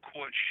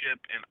 courtship,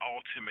 and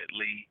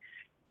ultimately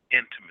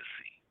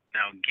intimacy.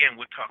 Now,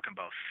 again, we're talking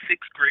about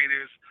sixth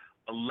graders,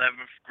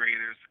 11th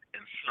graders,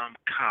 and some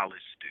college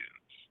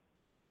students,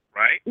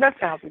 right? That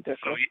sounds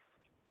ridiculous.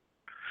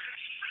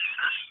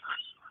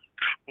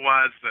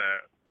 Why is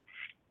that?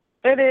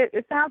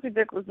 It sounds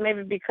ridiculous,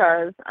 maybe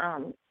because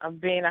of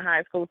being a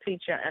high school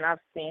teacher and I've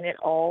seen it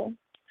all.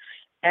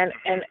 And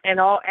in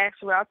all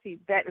actuality,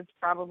 that is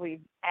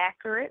probably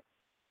accurate,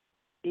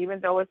 even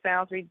though it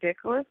sounds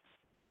ridiculous.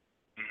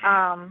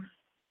 I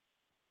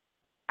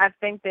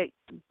think that,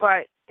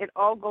 but it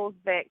all goes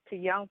back to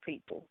young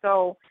people.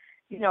 So,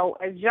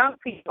 as young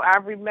people, I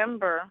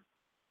remember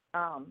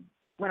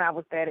when I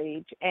was that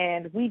age,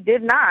 and we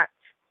did not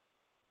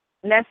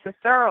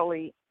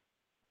necessarily,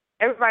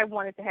 everybody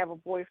wanted to have a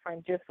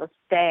boyfriend just for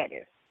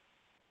status.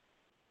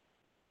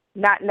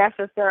 Not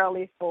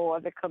necessarily for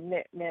the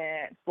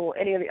commitment, for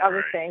any of the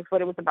other things, but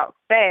it was about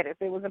status.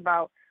 It was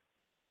about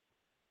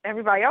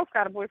everybody else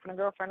got a boyfriend and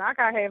girlfriend. I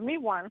got to have me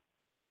one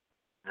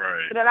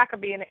so that I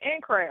could be in the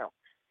in crowd.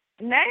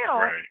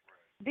 Now,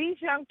 these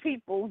young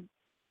people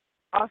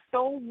are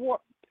so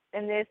warped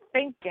in their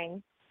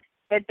thinking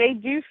that they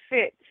do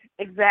fit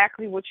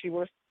exactly what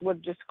you were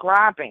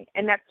describing,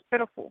 and that's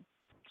pitiful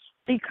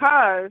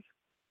because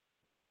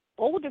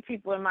older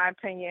people, in my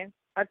opinion,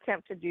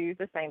 attempt to do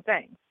the same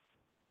thing.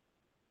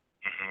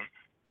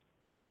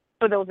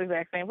 For those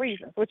exact same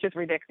reasons, which is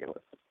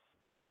ridiculous.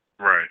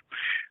 Right.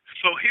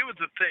 So here was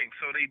the thing.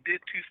 So they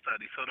did two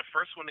studies. So the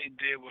first one they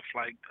did with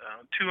 200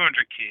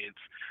 kids.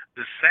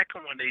 The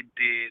second one they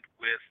did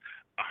with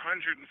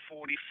 144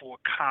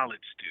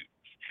 college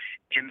students.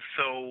 And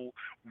so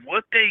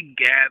what they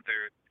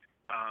gathered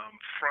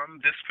from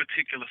this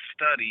particular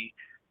study,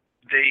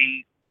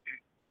 they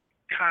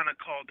kind of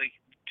called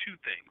two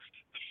things.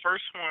 The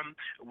first one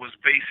was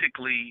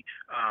basically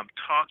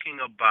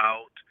talking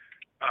about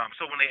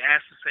so when they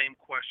asked the same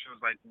questions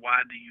like,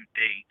 why do you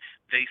date,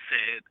 they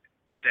said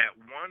that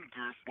one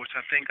group, which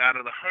I think out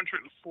of the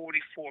 144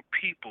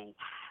 people,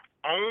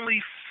 only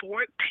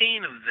 14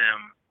 of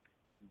them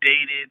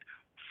dated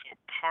for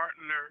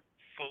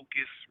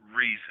partner-focused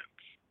reasons.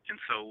 And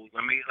so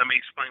let me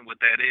explain what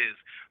that is.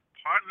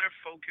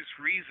 Partner-focused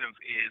reasons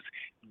is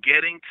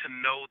getting to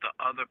know the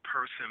other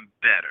person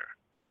better.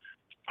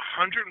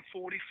 144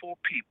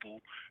 people,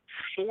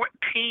 14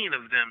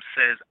 of them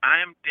says,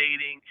 I am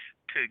dating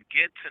to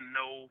get to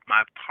know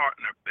my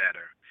partner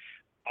better.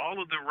 All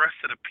of the rest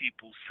of the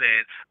people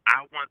said,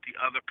 I want the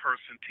other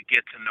person to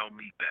get to know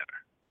me better.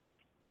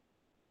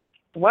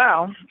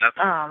 Well,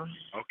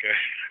 okay.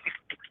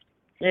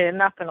 Yeah,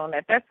 nothing on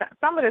that.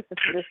 Some of this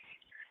is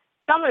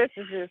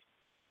just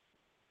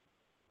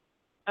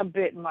a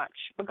bit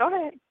much. But go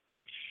ahead.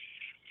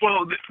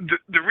 Well,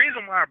 the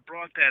reason why I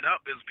brought that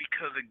up is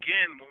because,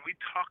 again, when we're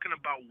talking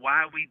about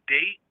why we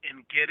date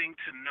and getting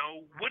to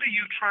know, what are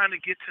you trying to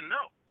get to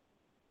know?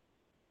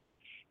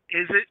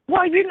 Is it the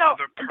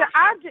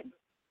object?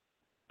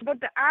 But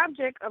the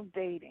object of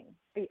dating.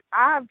 See,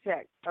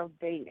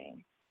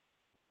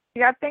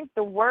 I think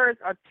the words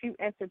are too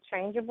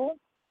interchangeable.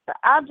 The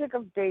object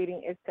of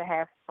dating is to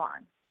have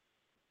fun,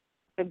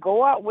 to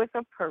go out with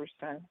a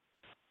person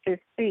to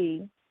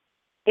see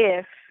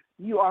if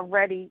you are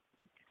ready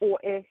or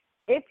if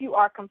you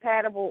are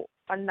compatible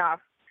enough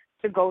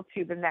to go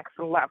to the next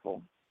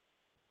level.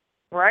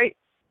 right?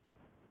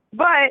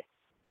 But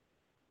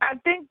I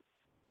think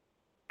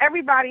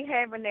everybody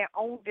having their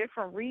own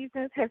different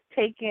reasons has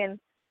taken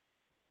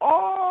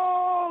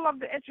all of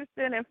the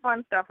interesting and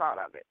fun stuff out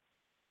of it.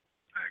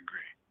 I agree.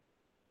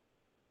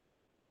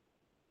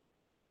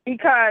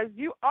 Because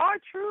you are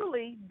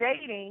truly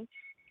dating,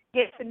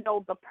 get to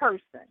know the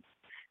person.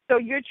 So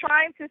you're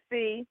trying to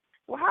see,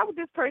 well, how would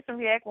this person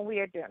react when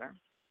we're at dinner?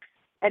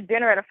 At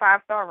dinner at a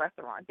 5-star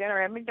restaurant,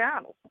 dinner at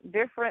McDonald's,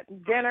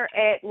 different dinner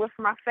with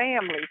my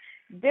family,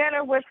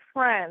 dinner with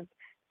friends.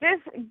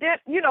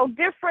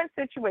 Different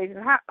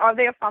situations. How, are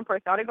they a fun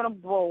person? Are they going to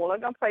bowl? Are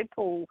they going to play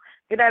pool?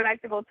 Do they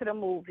like to go to the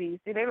movies?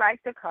 Do they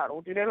like to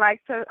cuddle? Do they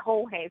like to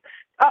hold hands?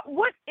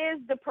 What is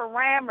the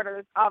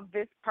parameters of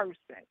this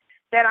person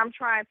that I'm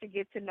trying to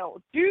get to know?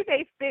 Do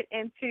they fit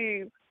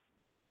into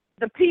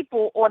the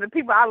people or the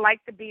people I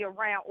like to be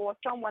around or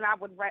someone I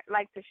would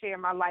like to share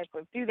my life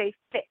with? Do they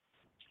fit?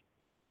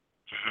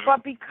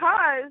 But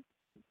because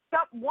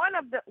one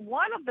of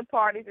the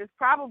parties is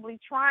probably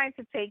trying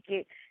to take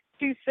it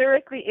too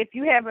seriously, if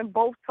you haven't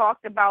both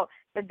talked about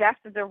that's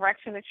the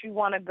direction that you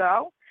want to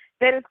go,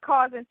 that is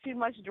causing too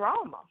much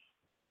drama.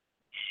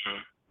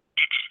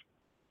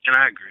 And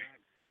I agree.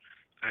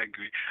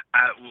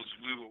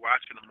 We were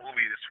watching a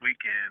movie this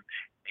weekend,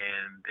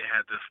 and they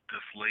had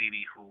this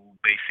lady who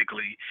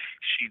basically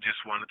she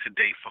just wanted to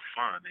date for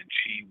fun, and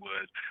she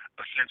would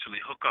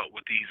essentially hook up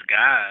with these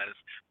guys.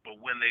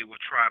 But when they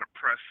would try to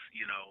press,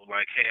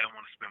 like, hey, I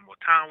want to spend more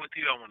time with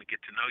you, I want to get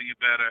to know you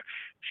better,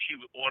 she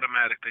would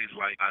automatically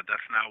like,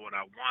 that's not what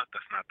I want.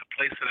 That's not the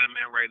place that I'm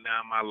in right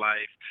now in my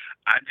life.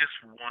 I just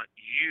want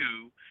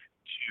you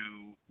to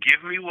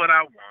give me what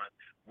I want.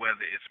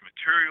 Whether it's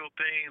material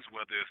things,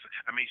 whether it's,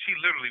 she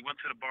literally went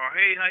to the bar,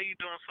 hey, how you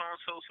doing,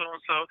 so-and-so,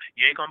 so-and-so,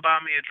 you ain't gonna buy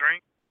me a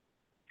drink?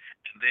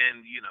 And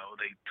then,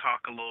 they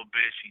talk a little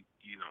bit, she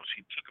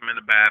took him in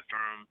the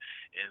bathroom,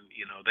 and,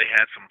 they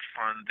had some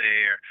fun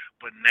there,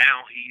 but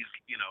now he's,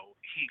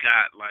 he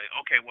got like,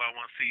 okay, well, I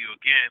want to see you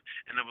again,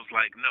 and it was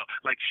like, no,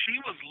 like she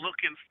was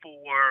looking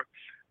for,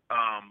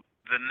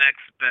 the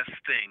next best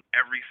thing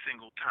every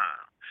single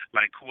time.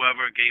 Like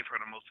whoever gave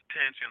her the most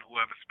attention,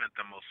 whoever spent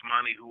the most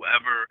money,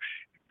 whoever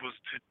was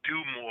to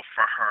do more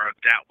for her,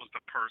 that was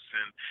the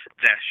person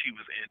that she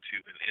was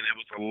into. And it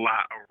was a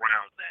lot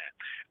around that.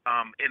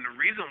 And the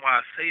reason why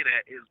I say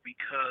that is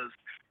because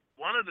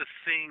one of the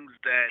things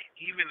that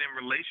even in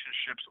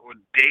relationships or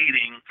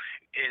dating,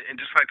 and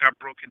just like I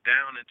broke it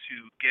down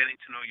into getting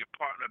to know your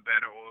partner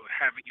better or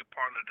having your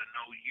partner to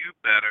know you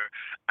better,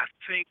 I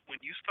think when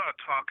you start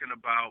talking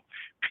about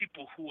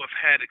people who have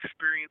had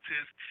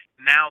experiences,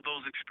 now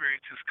those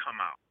experiences come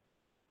out.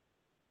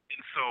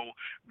 And so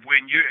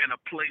when you're in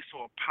a place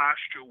or a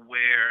posture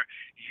where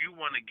you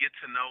want to get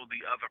to know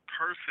the other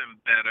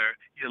person better,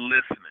 you're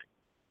listening.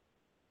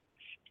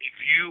 If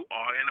you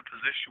are in a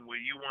position where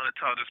you want to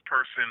tell this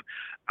person,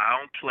 I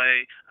don't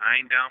play, I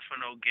ain't down for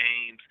no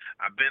games,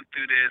 I've been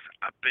through this,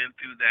 I've been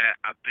through that,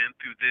 I've been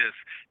through this,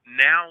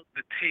 now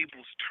the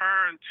tables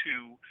turn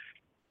to,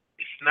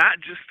 it's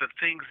not just the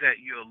things that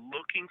you're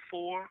looking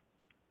for,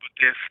 but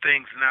there's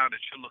things now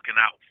that you're looking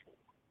out for.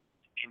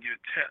 And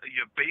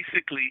you're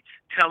basically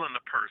telling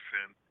the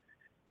person,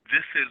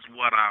 this is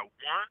what I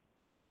want,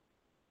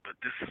 but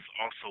this is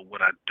also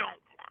what I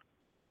don't want.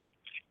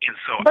 And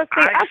so but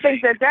see, I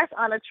think that's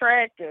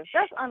unattractive.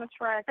 That's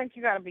unattractive. I think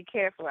you got to be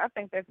careful. I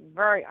think that's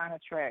very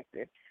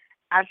unattractive.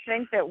 I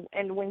think that,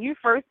 and when you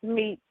first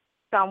meet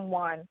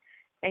someone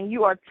and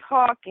you are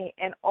talking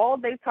and all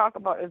they talk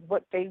about is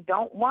what they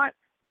don't want,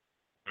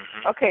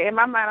 okay, in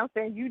my mind I'm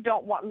saying you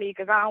don't want me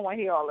because I don't want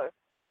to hear all this.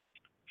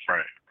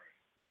 Right.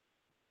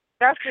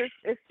 That's just,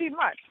 it's too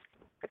much.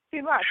 It's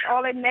too much.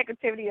 All that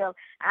negativity of,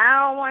 I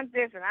don't want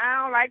this and I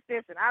don't like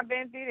this and I've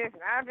been through this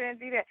and I've been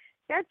through that.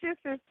 That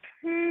just is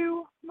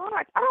too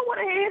much. I don't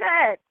want to hear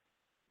that.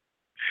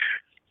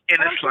 And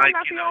it's like,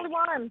 I'm not the only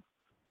one.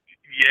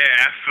 Yeah,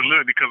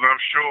 absolutely, because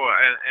I'm sure,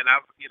 and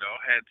I've,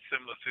 had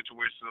similar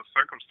situations or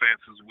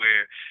circumstances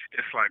where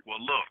it's like, well,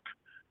 look,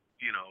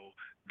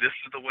 this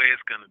is the way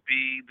it's going to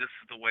be, this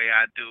is the way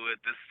I do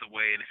it, this is the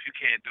way, and if you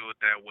can't do it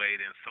that way,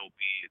 then so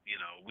be it.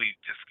 We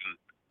just can,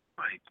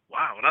 like,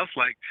 wow, that's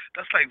like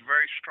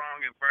very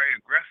strong and very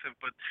aggressive,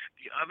 but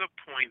the other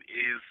point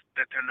is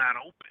that they're not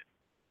open.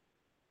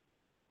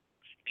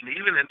 And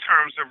even in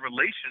terms of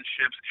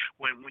relationships,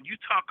 when you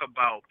talk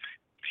about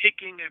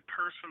picking a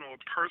person or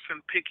a person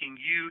picking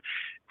you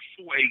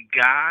for a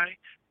guy,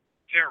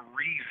 there are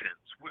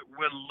reasons.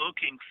 We're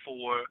looking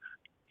for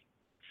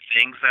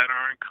things that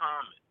are in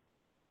common.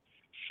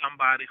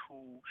 Somebody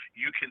who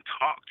you can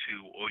talk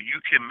to or you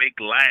can make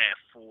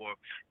laugh, or,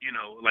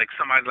 like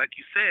somebody, like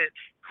you said,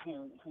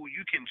 who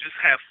you can just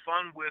have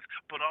fun with,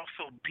 but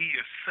also be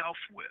yourself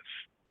with.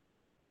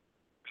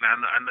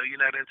 And I know you're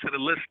not into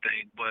the list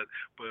thing, but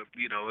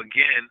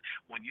again,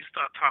 when you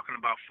start talking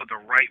about for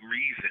the right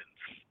reasons,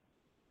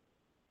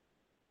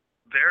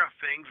 there are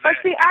things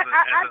that.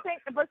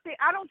 But see,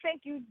 I don't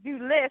think you do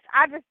lists.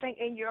 I just think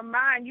in your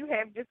mind you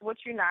have just what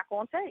you're not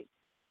gonna take.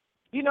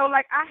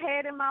 Like I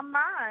had in my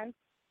mind,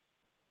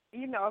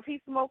 if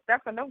he smoked,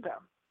 that's a no go.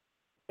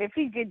 If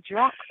he get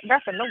drunk,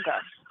 that's a no-go.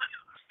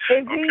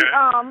 If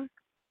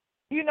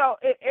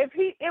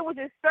he, it was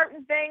just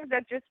certain things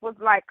that just was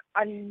like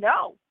a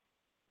no.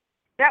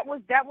 That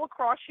will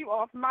cross you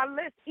off my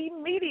list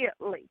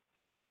immediately.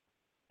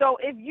 So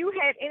if you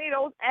had any of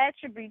those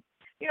attributes,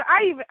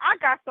 I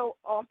got so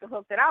off the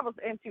hook that I was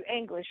into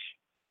English.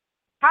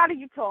 How do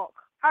you talk?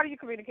 How do you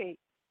communicate?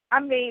 I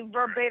mean,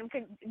 verbatim.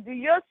 Do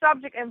your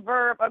subject and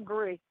verb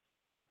agree?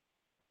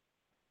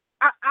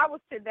 I was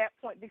to that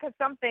point because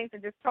some things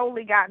have just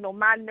totally gotten on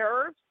my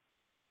nerves.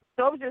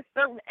 So it was just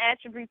certain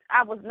attributes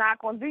I was not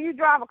going. Do you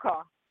drive a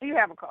car? Do you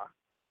have a car?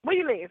 Where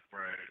you live?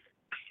 Right.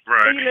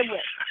 Who you live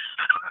with?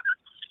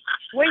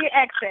 Where your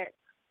ex at?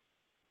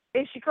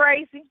 Is she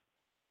crazy?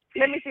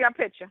 Let me see her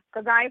picture,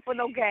 because I ain't for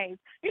no games.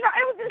 It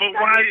was just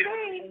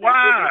certain things.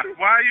 Why?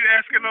 Why are you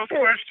asking those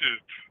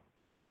questions?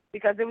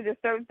 Because it was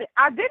just certain things.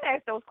 I didn't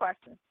ask those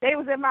questions. They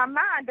was in my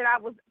mind that I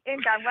was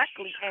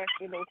indirectly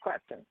asking those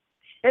questions.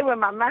 They were in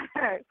my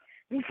mind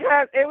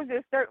because it was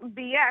just certain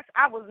BS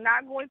I was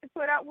not going to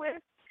put up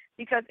with,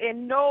 because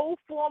in no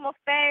form or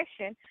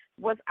fashion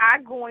was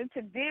I going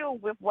to deal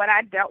with what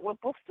I dealt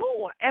with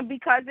before. And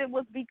because it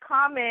was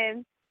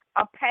becoming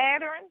a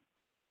pattern,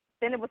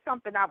 then it was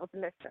something I was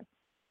missing.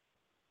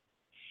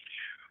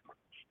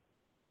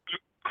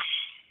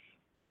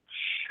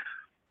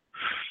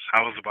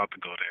 I was about to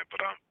go there,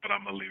 but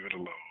I'm gonna leave it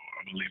alone.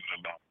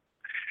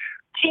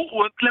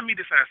 Let me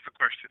just ask the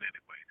question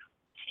anyway.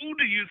 Who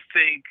do you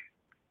think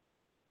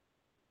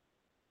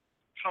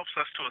helps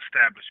us to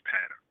establish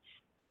patterns?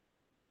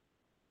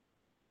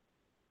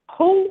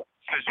 Who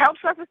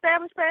helps us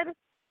establish patterns?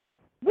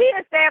 We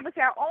establish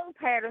our own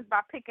patterns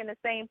by picking the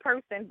same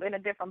person in a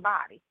different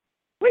body.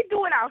 We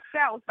do it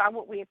ourselves by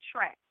what we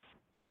attract.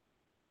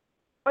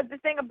 But the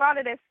thing about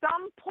it, at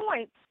some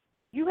point,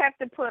 you have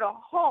to put a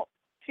halt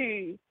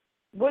to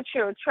what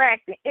you're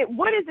attracting.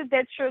 What is it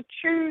that you're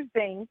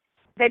choosing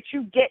that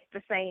you get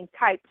the same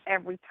type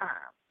every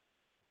time?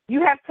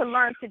 You have to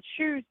learn to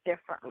choose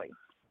differently.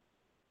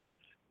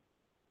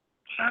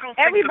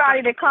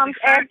 Everybody that comes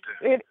after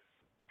it,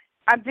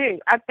 I do.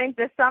 I think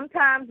that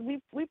sometimes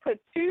we put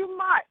too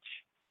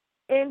much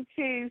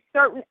into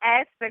certain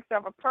aspects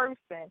of a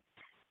person.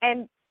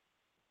 And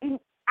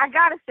I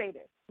got to say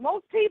this.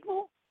 Most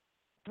people,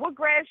 what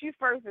grabs you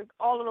first is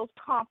all of those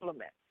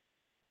compliments.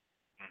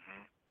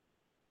 Mm-hmm.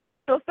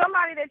 So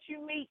somebody that you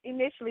meet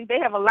initially, they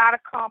have a lot of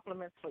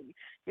compliments for you.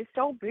 You're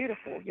so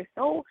beautiful. You're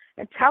so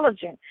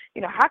intelligent.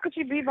 How could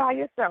you be by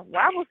yourself?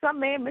 Why would some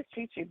man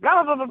mistreat you?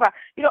 Blah, blah, blah, blah,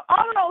 blah.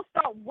 All of those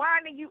start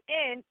winding you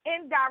in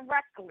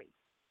indirectly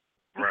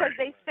because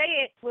they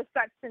say it with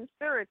such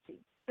sincerity.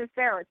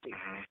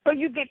 So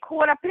you get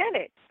caught up in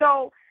it.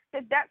 So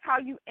that's how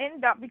you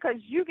end up, because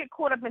you get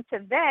caught up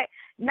into that,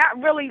 not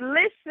really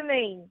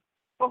listening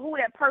for who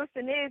that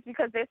person is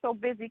because they're so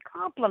busy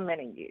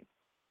complimenting you.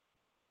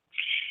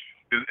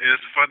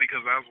 It's funny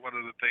because that was one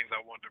of the things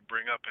I wanted to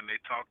bring up, and they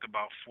talked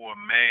about for a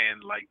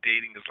man, like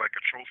dating is like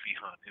a trophy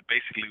hunt. And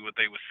basically what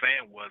they were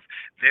saying was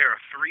there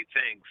are three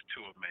things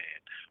to a man.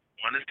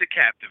 One is to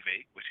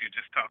captivate, which you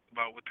just talked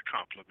about with the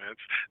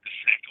compliments. The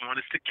second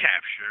one is to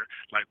capture,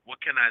 like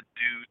what can I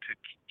do to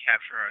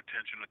capture her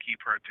attention or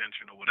keep her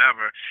attention or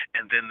whatever.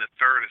 And then the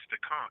third is to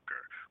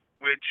conquer,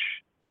 which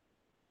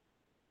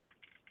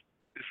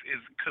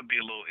could be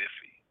a little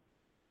iffy.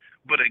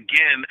 But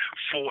again,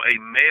 for a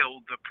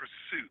male, the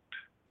pursuit,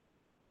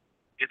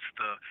 it's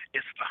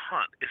the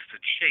hunt, it's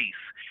the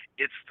chase,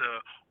 it's the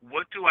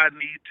what do I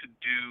need to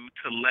do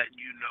to let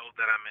you know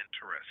that I'm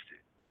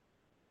interested?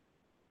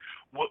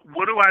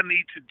 What do I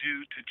need to do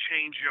to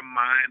change your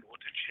mind or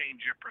to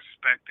change your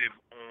perspective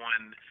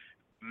on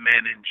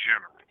men in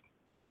general?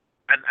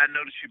 I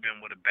notice you've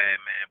been with a bad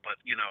man, but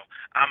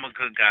I'm a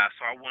good guy,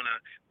 so I wanna.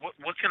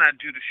 What can I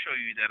do to show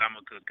you that I'm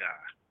a good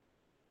guy?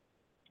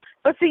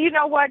 But see, you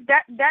know what?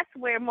 That's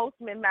where most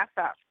men mess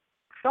up.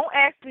 Don't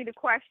ask me the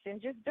question.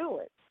 Just do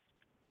it.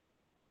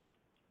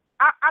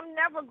 I'm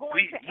never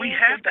going to. We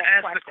have to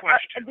ask the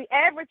question. The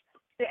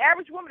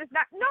average woman is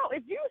not. No,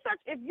 if you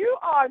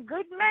are a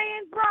good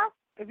man, bro.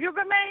 If you're a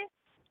good man,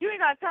 you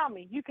ain't gotta tell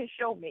me. You can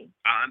show me.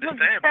 I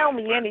understand. Tell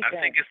me anything.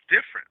 I think it's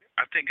different.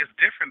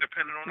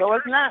 depending on the person. No,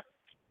 it's not.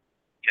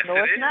 Yes, no,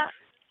 it it's is. not.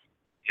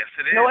 Yes,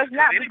 it is. No, it's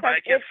not.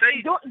 Anybody can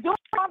say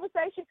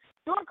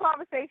during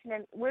conversation,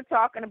 and we're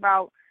talking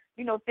about,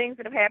 things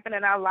that have happened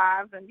in our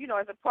lives, and,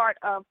 as a part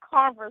of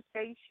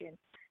conversation,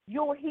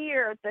 you'll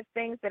hear the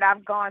things that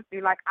I've gone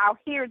through. Like, I'll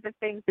hear the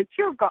things that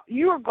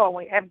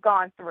have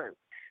gone through.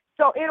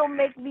 So it'll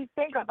make me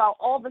think about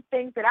all the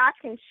things that I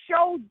can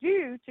show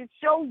you to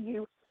show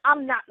you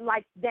I'm not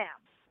like them.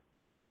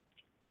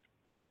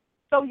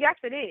 So yes,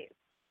 it is.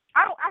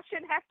 I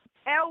shouldn't have to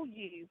tell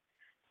you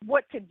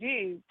what to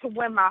do to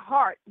win my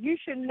heart. You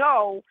should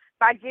know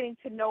by getting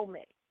to know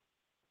me.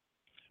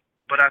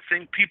 But I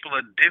think people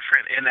are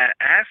different in that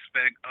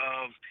aspect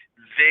of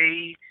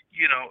they,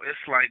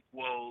 it's like,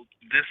 well,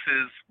 this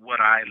is what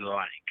I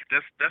like.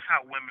 That's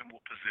how women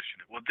will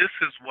position it. Well, this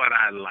is what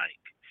I like.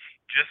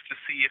 just to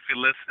see if you're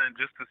listening,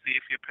 just to see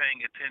if you're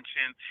paying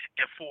attention.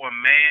 And for a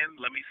man,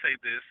 let me say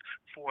this,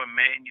 for a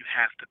man, you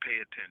have to pay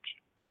attention.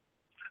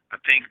 I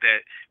think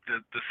that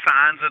the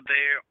signs are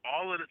there.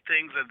 All of the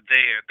things are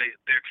there.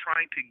 They're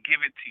trying to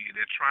give it to you.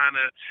 They're trying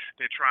to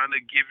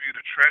give you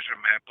the treasure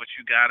map, but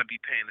you got to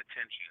be paying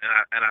attention.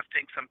 And I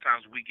think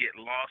sometimes we get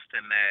lost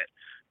in that.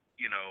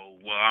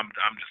 Well, I'm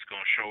just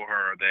gonna show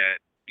her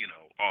that.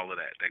 All of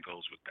that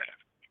goes with that.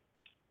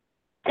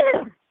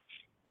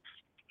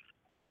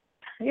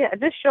 Yeah,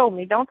 just show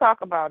me. Don't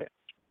talk about it,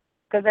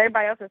 because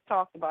everybody else has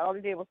talked about it. All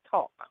they did was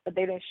talk, but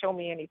they didn't show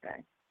me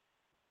anything.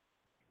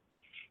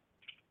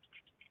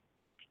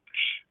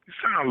 You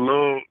sound a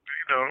little,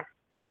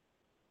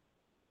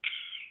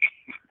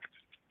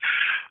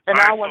 And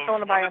I don't want to throw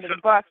nobody under the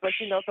bus, but,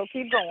 so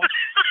keep going.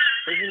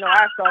 Because,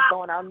 I start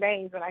throwing out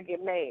names and I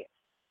get mad.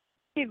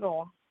 Keep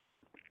going.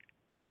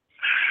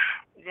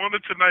 One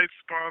of tonight's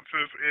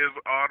sponsors is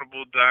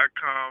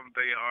Audible.com.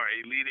 They are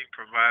a leading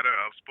provider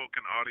of spoken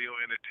audio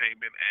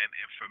entertainment and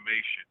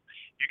information.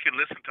 You can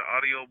listen to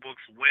audiobooks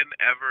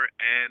whenever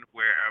and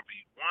wherever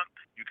you want.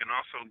 You can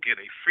also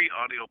get a free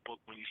audiobook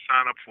when you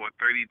sign up for a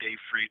 30-day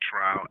free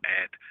trial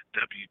at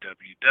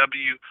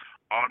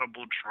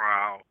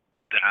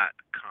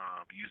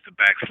www.audibletrial.com. Use the /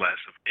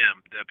 of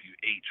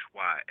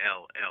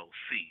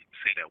MWHYLLC.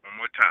 Say that one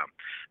more time.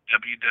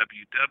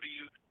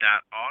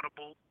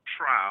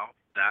 www.audibletrial.com.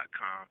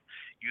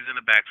 Using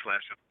the / of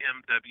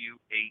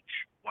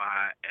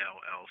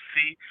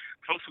MWHYLLC.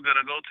 Folks, we're going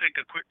to go take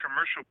a quick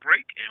commercial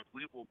break, and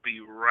we will be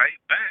right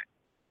back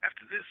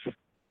after this.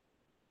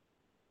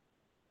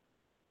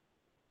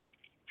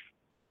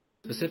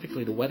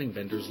 Specifically to wedding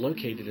vendors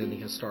located in the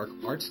historic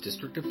Arts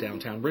District of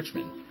downtown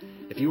Richmond.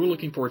 If you were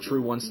looking for a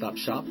true one-stop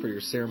shop for your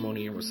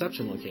ceremony and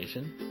reception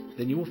location,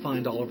 then you will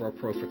find all of our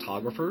pro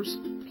photographers,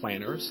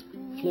 planners,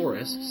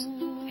 florists,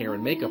 hair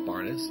and makeup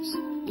artists,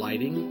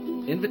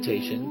 lighting,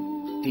 invitation,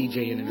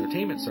 DJ and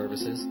entertainment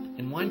services,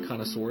 and wine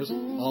connoisseurs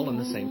all in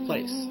the same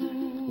place.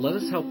 Let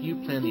us help you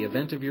plan the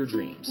event of your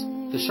dreams.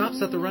 The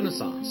Shop's at the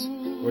Renaissance,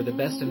 where the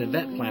best in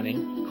event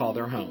planning call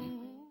their home.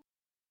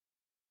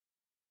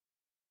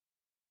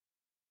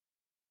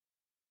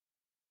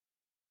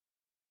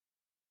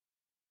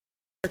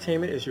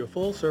 Entertainment is your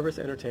full-service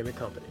entertainment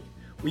company.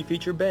 We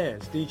feature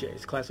bands,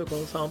 DJs, classical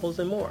ensembles,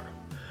 and more.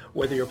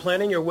 Whether you're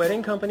planning your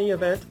wedding, company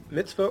event,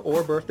 mitzvah,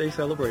 or birthday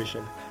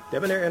celebration,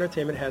 Debonair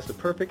Entertainment has the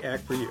perfect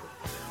act for you.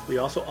 We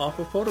also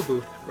offer photo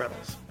booth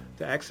rentals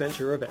to accent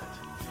your event.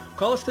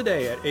 Call us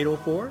today at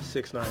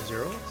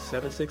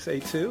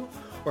 804-690-7682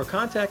 or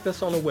contact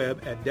us on the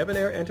web at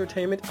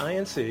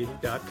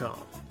debonairentertainmentinc.com.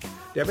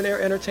 Debonair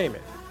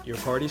Entertainment, your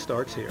party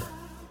starts here.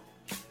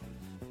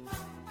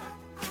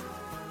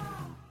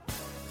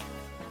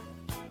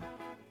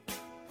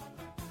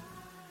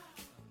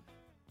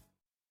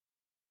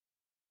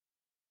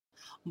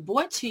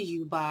 Brought to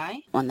you by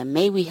on the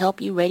May We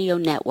Help You Radio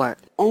Network.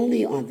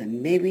 Only on the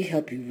May We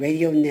Help You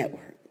Radio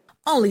Network.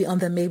 Only on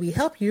the May We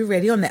Help You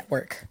Radio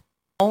Network.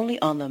 Only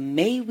on the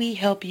May We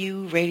Help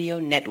You Radio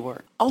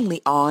Network.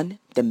 Only on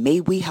the May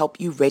We Help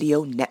You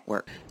Radio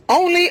Network.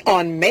 Only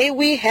on May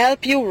We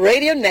Help You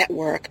Radio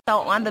Network.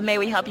 So on the May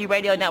We Help You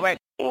Radio Network.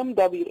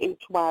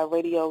 MWHY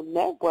Radio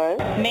Network.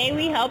 May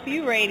We Help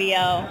You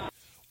Radio.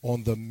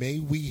 On the May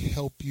We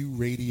Help You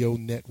Radio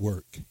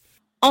Network.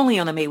 Only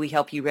on the May We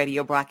Help You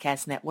Radio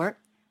Broadcast Network,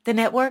 the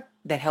network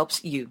that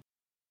helps you.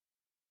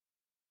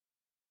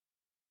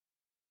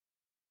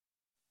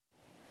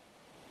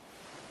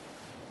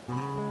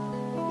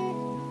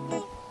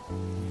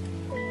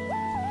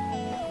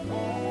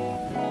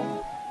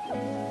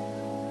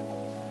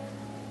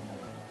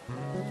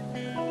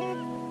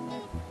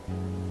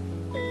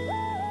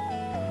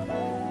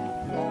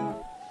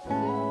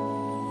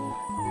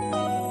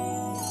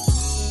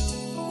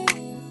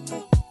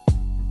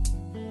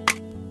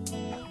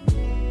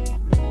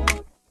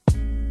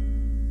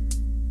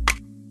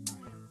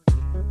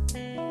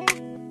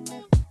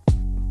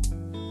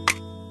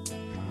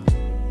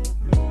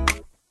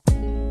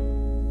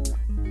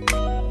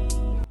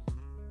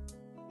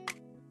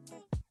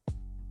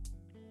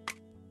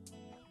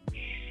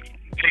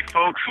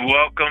 Folks,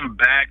 welcome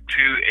back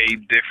to A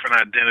Different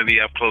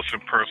Identity Up Close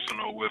and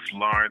Personal with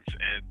Lawrence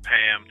and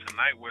Pam.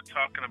 Tonight we're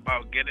talking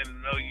about getting to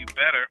know you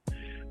better.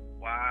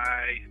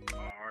 Why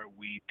are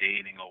we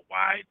dating, or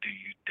why do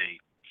you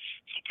date?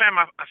 So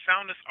Pam, I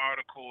found this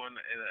article, and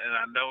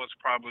I know it's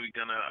probably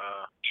going to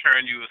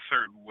turn you a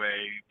certain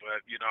way,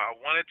 but I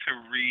wanted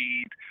to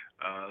read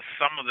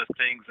some of the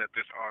things that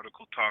this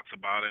article talks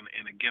about, and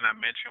again, I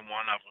mentioned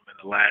one of them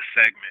in the last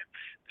segment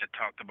that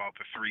talked about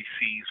the 3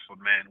 C's for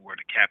men were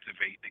to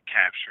captivate, to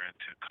capture, and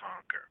to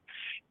conquer.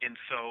 And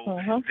so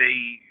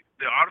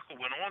the article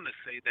went on to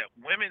say that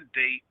women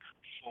date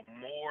for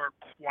more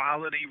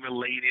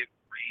quality-related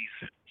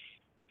reasons.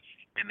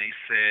 And they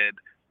said,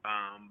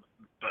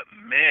 but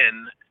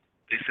men,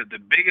 they said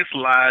the biggest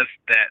lies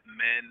that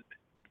men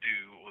do,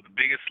 or the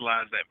biggest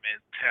lies that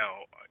men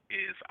tell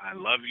is, I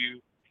love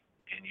you,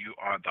 and you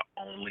are the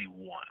only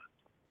one.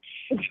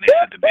 And they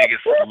said the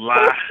biggest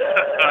lie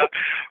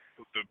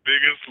the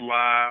biggest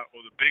lie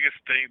or the biggest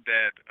thing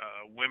that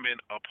women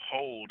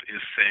uphold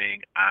is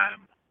saying,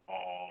 I'm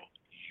all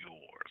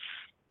yours.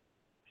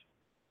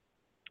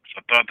 So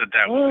I thought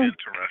that was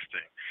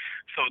interesting.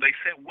 So they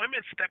said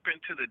women step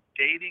into the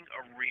dating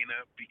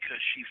arena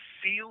because she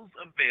feels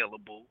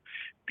available,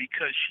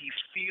 because she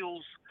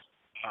feels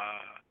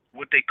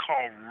what they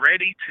call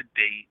ready to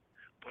date,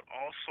 but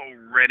also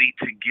ready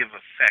to give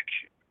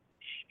affection.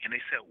 And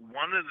they said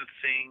one of the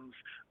things,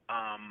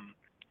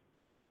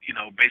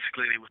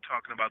 basically they were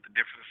talking about the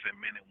difference in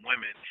men and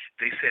women.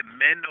 They said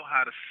men know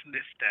how to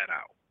sniff that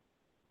out.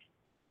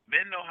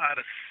 Men know how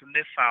to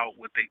sniff out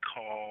what they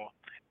call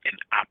an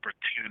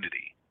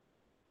opportunity.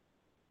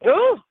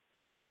 Ooh.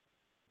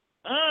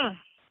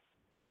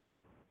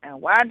 And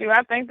why do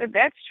I think that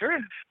that's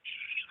true? I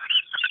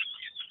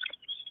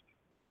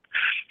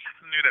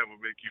knew that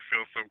would make you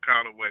feel some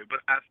kind of way.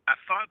 But I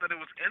thought that it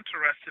was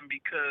interesting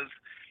because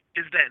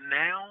is that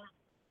now,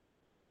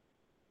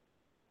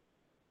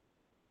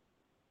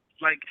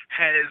 like,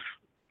 has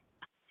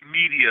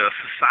media,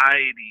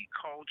 society,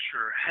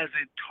 culture, has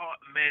it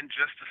taught men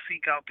just to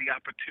seek out the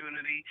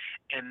opportunity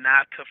and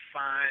not to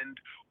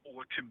find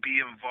or to be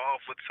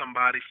involved with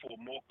somebody for a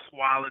more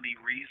quality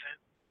reason?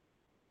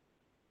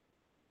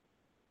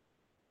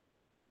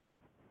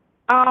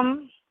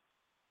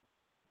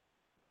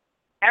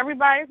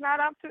 Everybody's not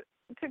up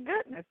to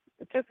goodness,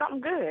 to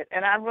something good.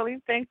 And I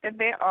really think that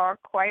there are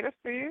quite a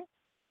few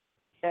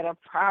that are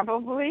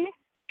probably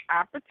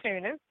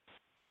opportunists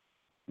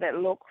that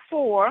look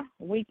for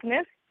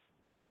weakness.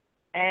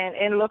 And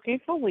in looking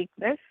for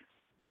weakness,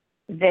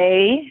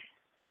 they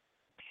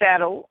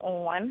settle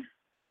on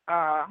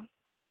a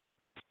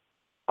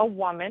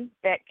woman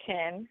that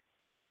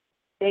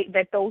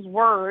that those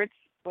words,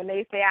 when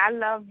they say I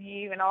love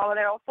you and all of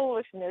that old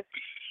foolishness,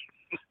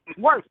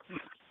 works.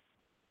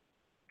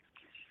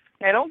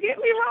 Now, don't get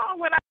me wrong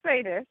when I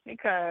say this,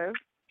 because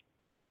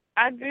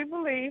I do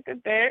believe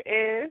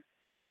that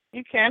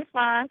you can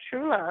find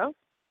true love.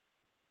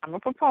 I'm a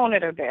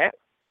proponent of that.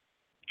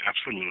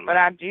 Absolutely. But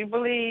I do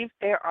believe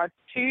there are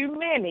too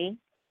many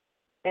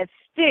that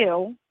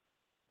still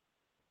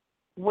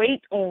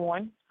wait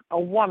on a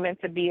woman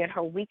to be at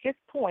her weakest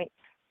point,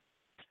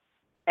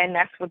 and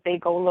that's what they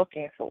go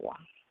looking for.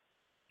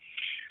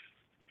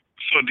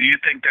 So do you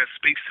think that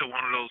speaks to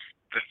one of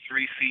the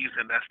 3 C's,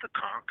 and that's to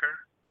conquer?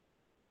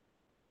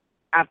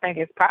 I think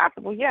it's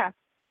possible, yes.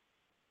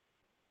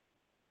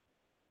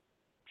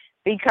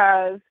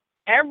 Because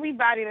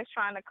everybody that's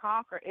trying to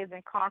conquer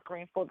isn't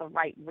conquering for the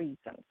right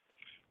reasons.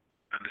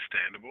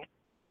 Understandable.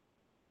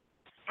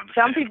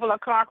 Some people are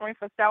conquering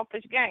for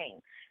selfish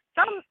gain.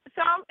 Some,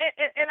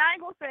 and I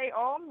ain't gonna say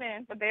all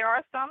men, but there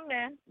are some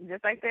men,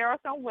 just like there are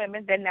some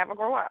women, that never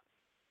grow up.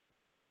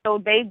 So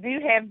they do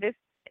have this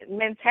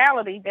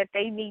mentality that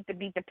they need to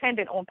be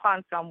dependent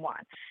upon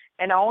someone,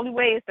 and the only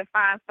way is to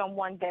find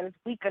someone that is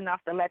weak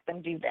enough to let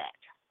them do that.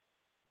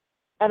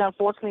 And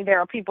unfortunately, there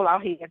are people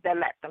out here that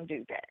let them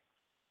do that.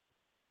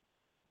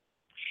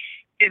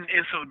 And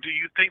so do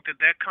you think that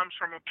comes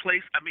from a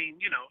place, I mean,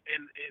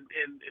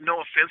 and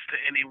no offense to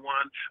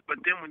anyone, but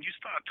then when you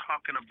start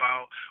talking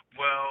about,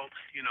 well,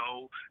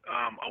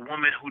 a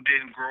woman who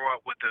didn't grow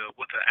up with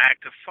an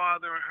active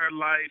father in her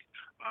life,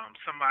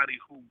 somebody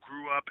who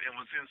grew up and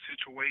was in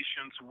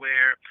situations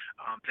where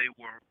they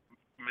were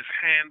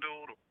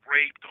mishandled or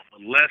raped or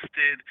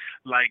molested,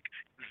 like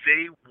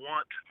they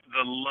want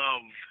the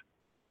love.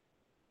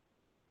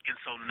 And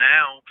so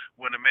now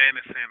when a man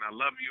is saying, I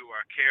love you,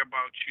 or I care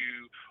about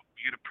you,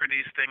 you're the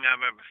prettiest thing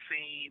I've ever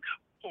seen,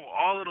 or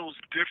all of those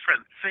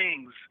different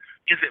things,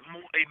 is it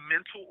more a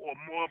mental or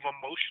more of an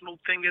emotional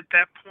thing at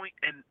that point,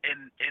 and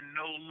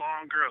no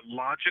longer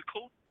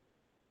logical?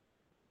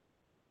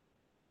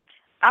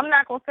 I'm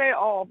not going to say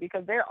all,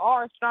 because there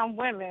are some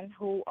women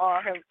who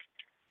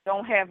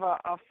don't have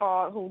a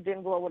father, who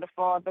didn't grow up with a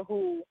father,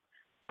 who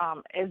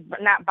is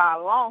not by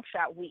a long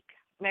shot weak.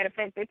 Matter of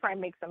fact, they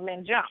probably make some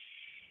men jump.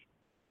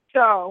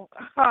 So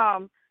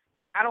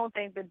I don't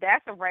think that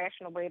that's a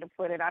rational way to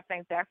put it. I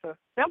think that's a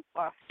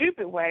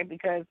stupid way,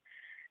 because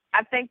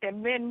I think that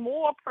men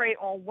more prey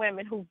on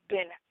women who've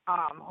been,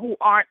 who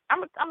aren't,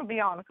 I'm going to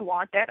be honest, who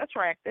aren't that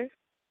attractive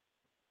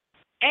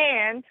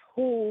and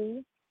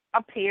who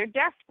appear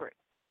desperate.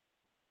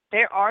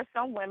 There are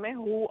some women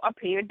who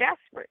appear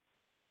desperate.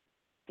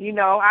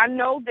 I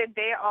know that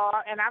there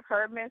are, and I've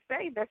heard men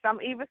say that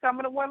even some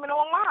of the women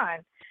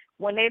online,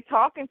 when they're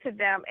talking to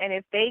them, and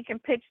if they can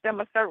pitch them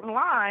a certain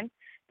line,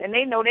 then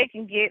they know they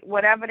can get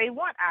whatever they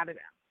want out of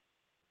them.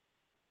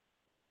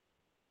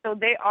 So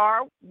there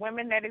are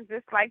women that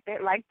exist like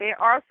that. Like there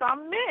are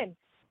some men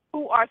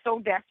who are so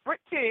desperate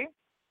too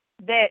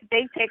that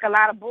they take a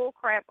lot of bull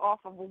crap off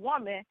of a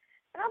woman.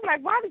 And I'm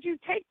like, why did you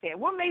take that?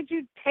 What made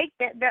you take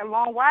that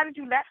long? Why did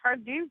you let her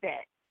do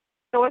that?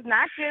 So it's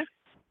not just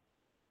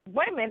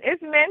women,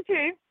 it's men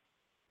too.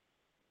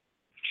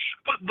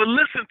 But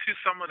listen to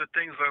some of the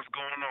things that's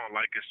going on,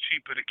 like it's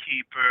cheaper to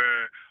keep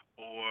her,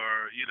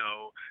 or, you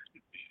know,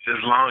 as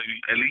long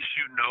at least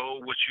you know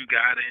what you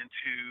got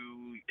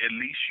into, at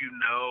least you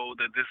know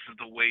that this is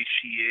the way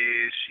she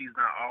is. She's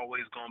not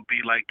always going to be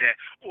like that.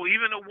 Or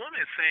even a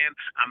woman saying,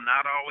 I'm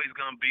not always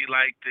going to be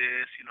like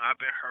this. You know, I've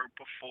been hurt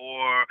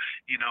before.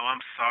 You know,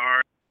 I'm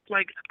sorry.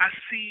 Like, I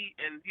see,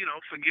 and, you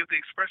know, forgive the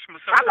expression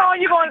myself. How long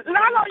you going to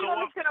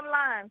look at them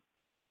lines?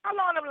 How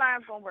long them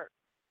lines going to work?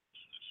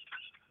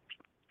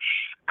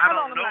 I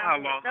don't know how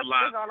long the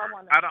line. That's all I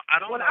want. I don't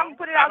know. Well, I'm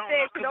going to put it out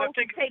there to those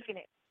who are taking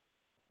it.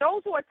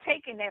 Those who are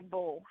taking that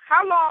bull,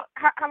 how long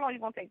are you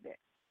going to take that?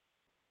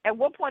 At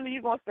what point are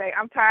you going to say,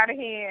 I'm tired of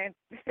hearing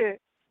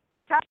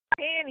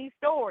these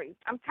stories.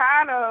 I'm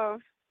tired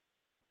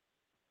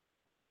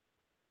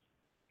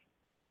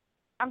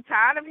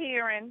of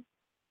hearing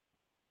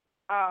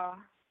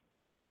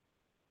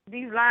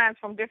these lines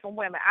from different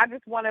women. I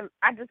just want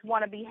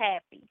to be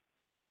happy.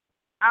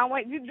 I don't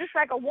want you, just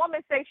like a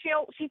woman say she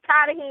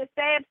tired of hearing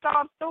sad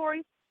sob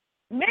stories.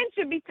 Men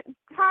should be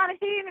tired of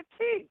hearing it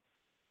too.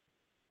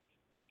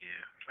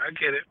 Yeah, I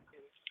get it.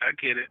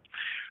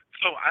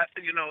 So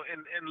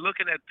in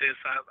looking at this,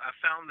 I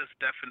found this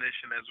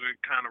definition as we're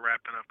kind of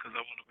wrapping up because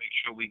I want to make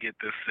sure we get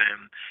this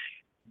in.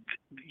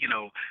 You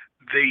know,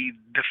 they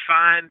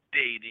define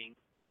dating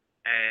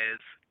as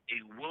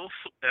a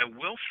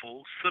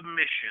willful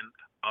submission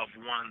of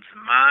one's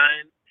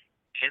mind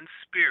and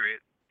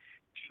spirit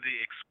to the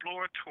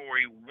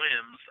exploratory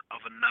whims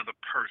of another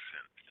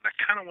person. And I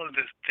kind of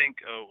wanted to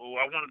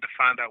I wanted to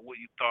find out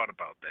what you thought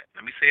about that.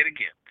 Let me say it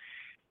again.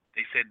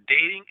 They said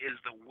dating is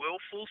the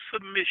willful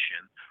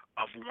submission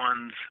of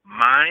one's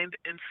mind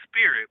and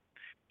spirit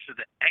to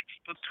the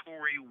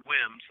exploratory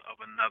whims of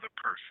another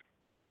person.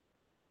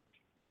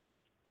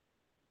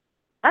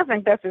 I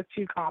think that's just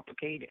too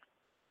complicated.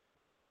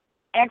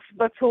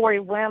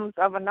 Exploratory whims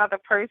of another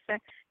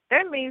person.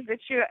 That means that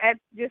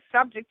you're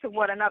subject to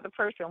what another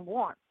person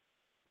wants.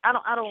 I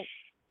don't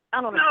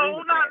agree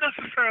with not that.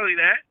 Necessarily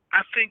that.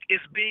 I think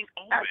it's being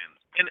open.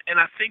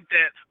 And I think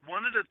that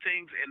one of the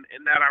things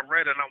and that I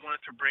read and I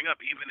wanted to bring up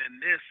even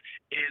in this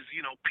is,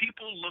 you know,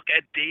 people look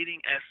at dating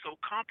as so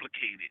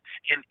complicated.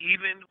 And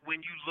even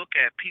when you look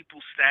at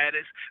people's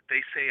status,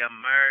 they say I'm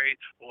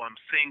married or I'm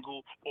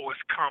single or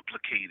it's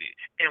complicated.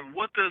 And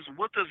what does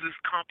this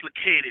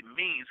complicated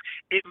means?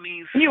 It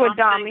means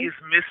something is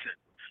missing.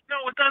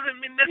 No, it doesn't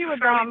mean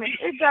necessarily.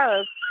 It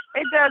does.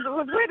 It does.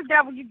 Where the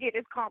devil you get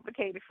this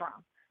complicated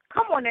from?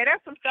 Come on now,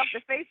 that's some stuff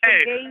that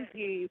Facebook gave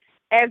you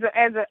as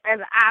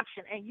an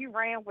option, and you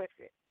ran with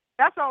it.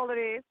 That's all it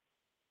is.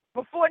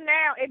 Before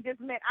now, it just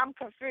meant I'm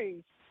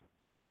confused.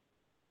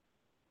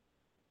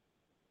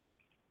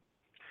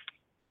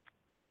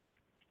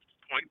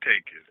 Point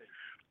taken.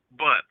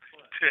 But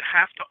to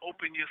have to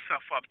open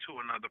yourself up to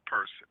another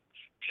person,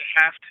 to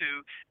have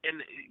to,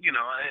 and you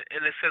know,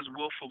 and it says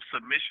willful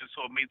submission,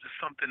 so it means it's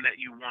something that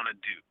you want to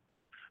do.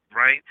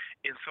 Right?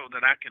 And so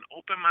that I can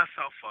open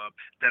myself up,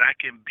 that I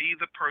can be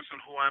the person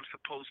who I'm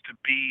supposed to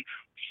be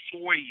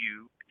for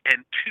you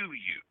and to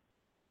you.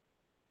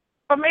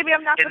 But maybe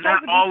I'm not supposed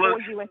to be for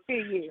you and to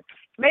you.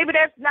 Maybe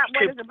that's not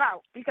what it's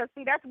about. Because,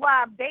 see, that's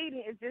why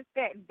dating is just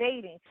that,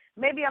 dating.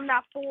 Maybe I'm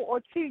not for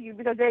or to you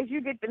because as you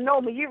get to know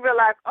me, you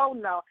realize, oh,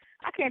 no,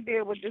 I can't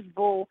deal with this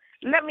bull.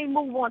 Let me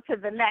move on to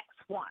the next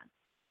one.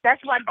 That's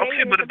why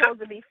dating is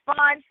supposed to be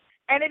fun.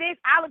 And it is,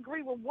 I'll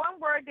agree with one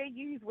word they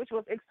used, which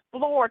was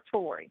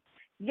exploratory.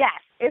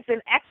 Yes, it's an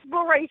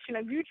exploration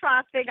of you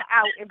trying to figure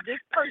out if this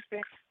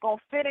person going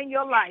to fit in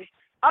your life.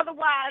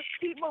 Otherwise,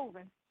 keep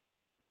moving.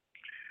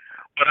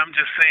 But I'm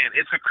just saying,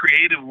 it's a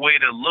creative way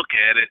to look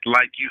at it.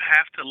 Like you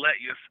have to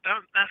let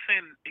yourself, not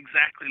saying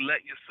exactly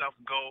let yourself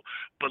go,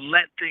 but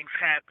let things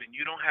happen.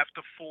 You don't have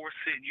to force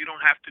it. You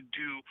don't have to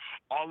do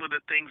all of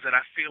the things that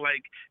I feel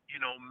like, you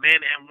know,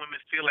 men and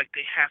women feel like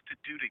they have to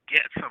do to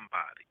get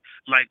somebody.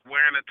 Like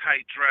wearing a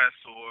tight dress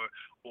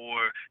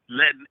or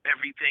letting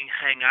everything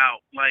hang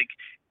out. Like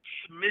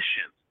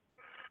submission.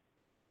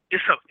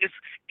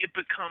 It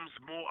becomes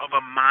more of a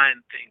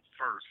mind thing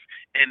first,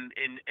 and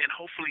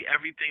hopefully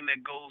everything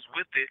that goes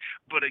with it.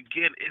 But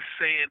again, it's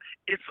saying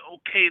it's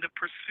okay to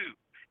pursue.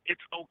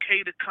 It's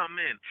okay to come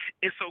in.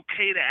 It's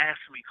okay to ask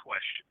me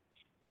questions.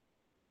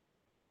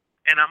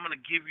 And I'm going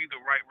to give you the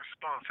right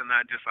response, and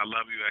not just I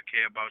love you, I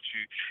care about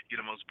you.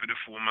 You're the most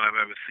beautiful woman I've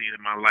ever seen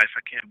in my life.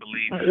 I can't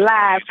believe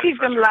lies. Keep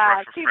them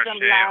lies. Keep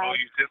them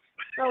lies.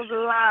 Those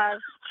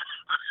lies.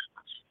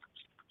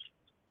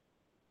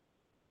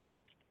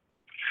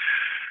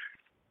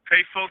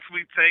 Hey, folks,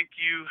 we thank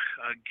you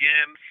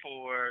again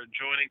for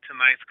joining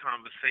tonight's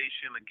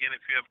conversation. Again,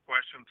 if you have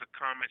questions or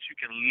comments, you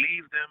can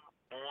leave them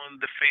on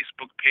the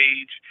Facebook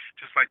page.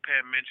 Just like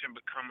Pam mentioned,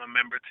 become a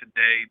member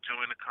today.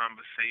 Join the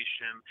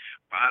conversation.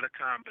 Out of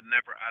time, but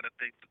never out of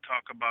things to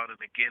talk about. And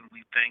again,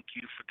 we thank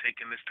you for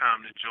taking this time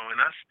to join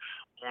us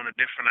on A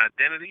Different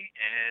Identity.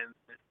 And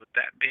with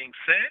that being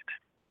said,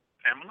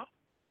 Pamela?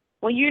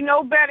 When you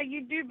know better,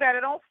 you do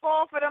better. Don't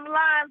fall for them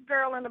lines,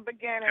 girl, in the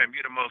beginning. Pam,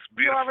 you're the most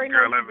beautiful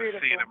girl I've ever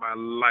seen in my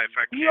life.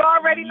 I can't you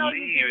already know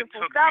believe you're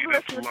beautiful. It took Stop me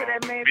listening to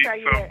that man meet tell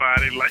you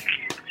somebody that. like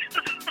you.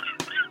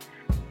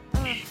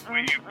 Well,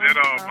 you've been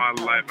all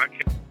my life. I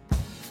can't.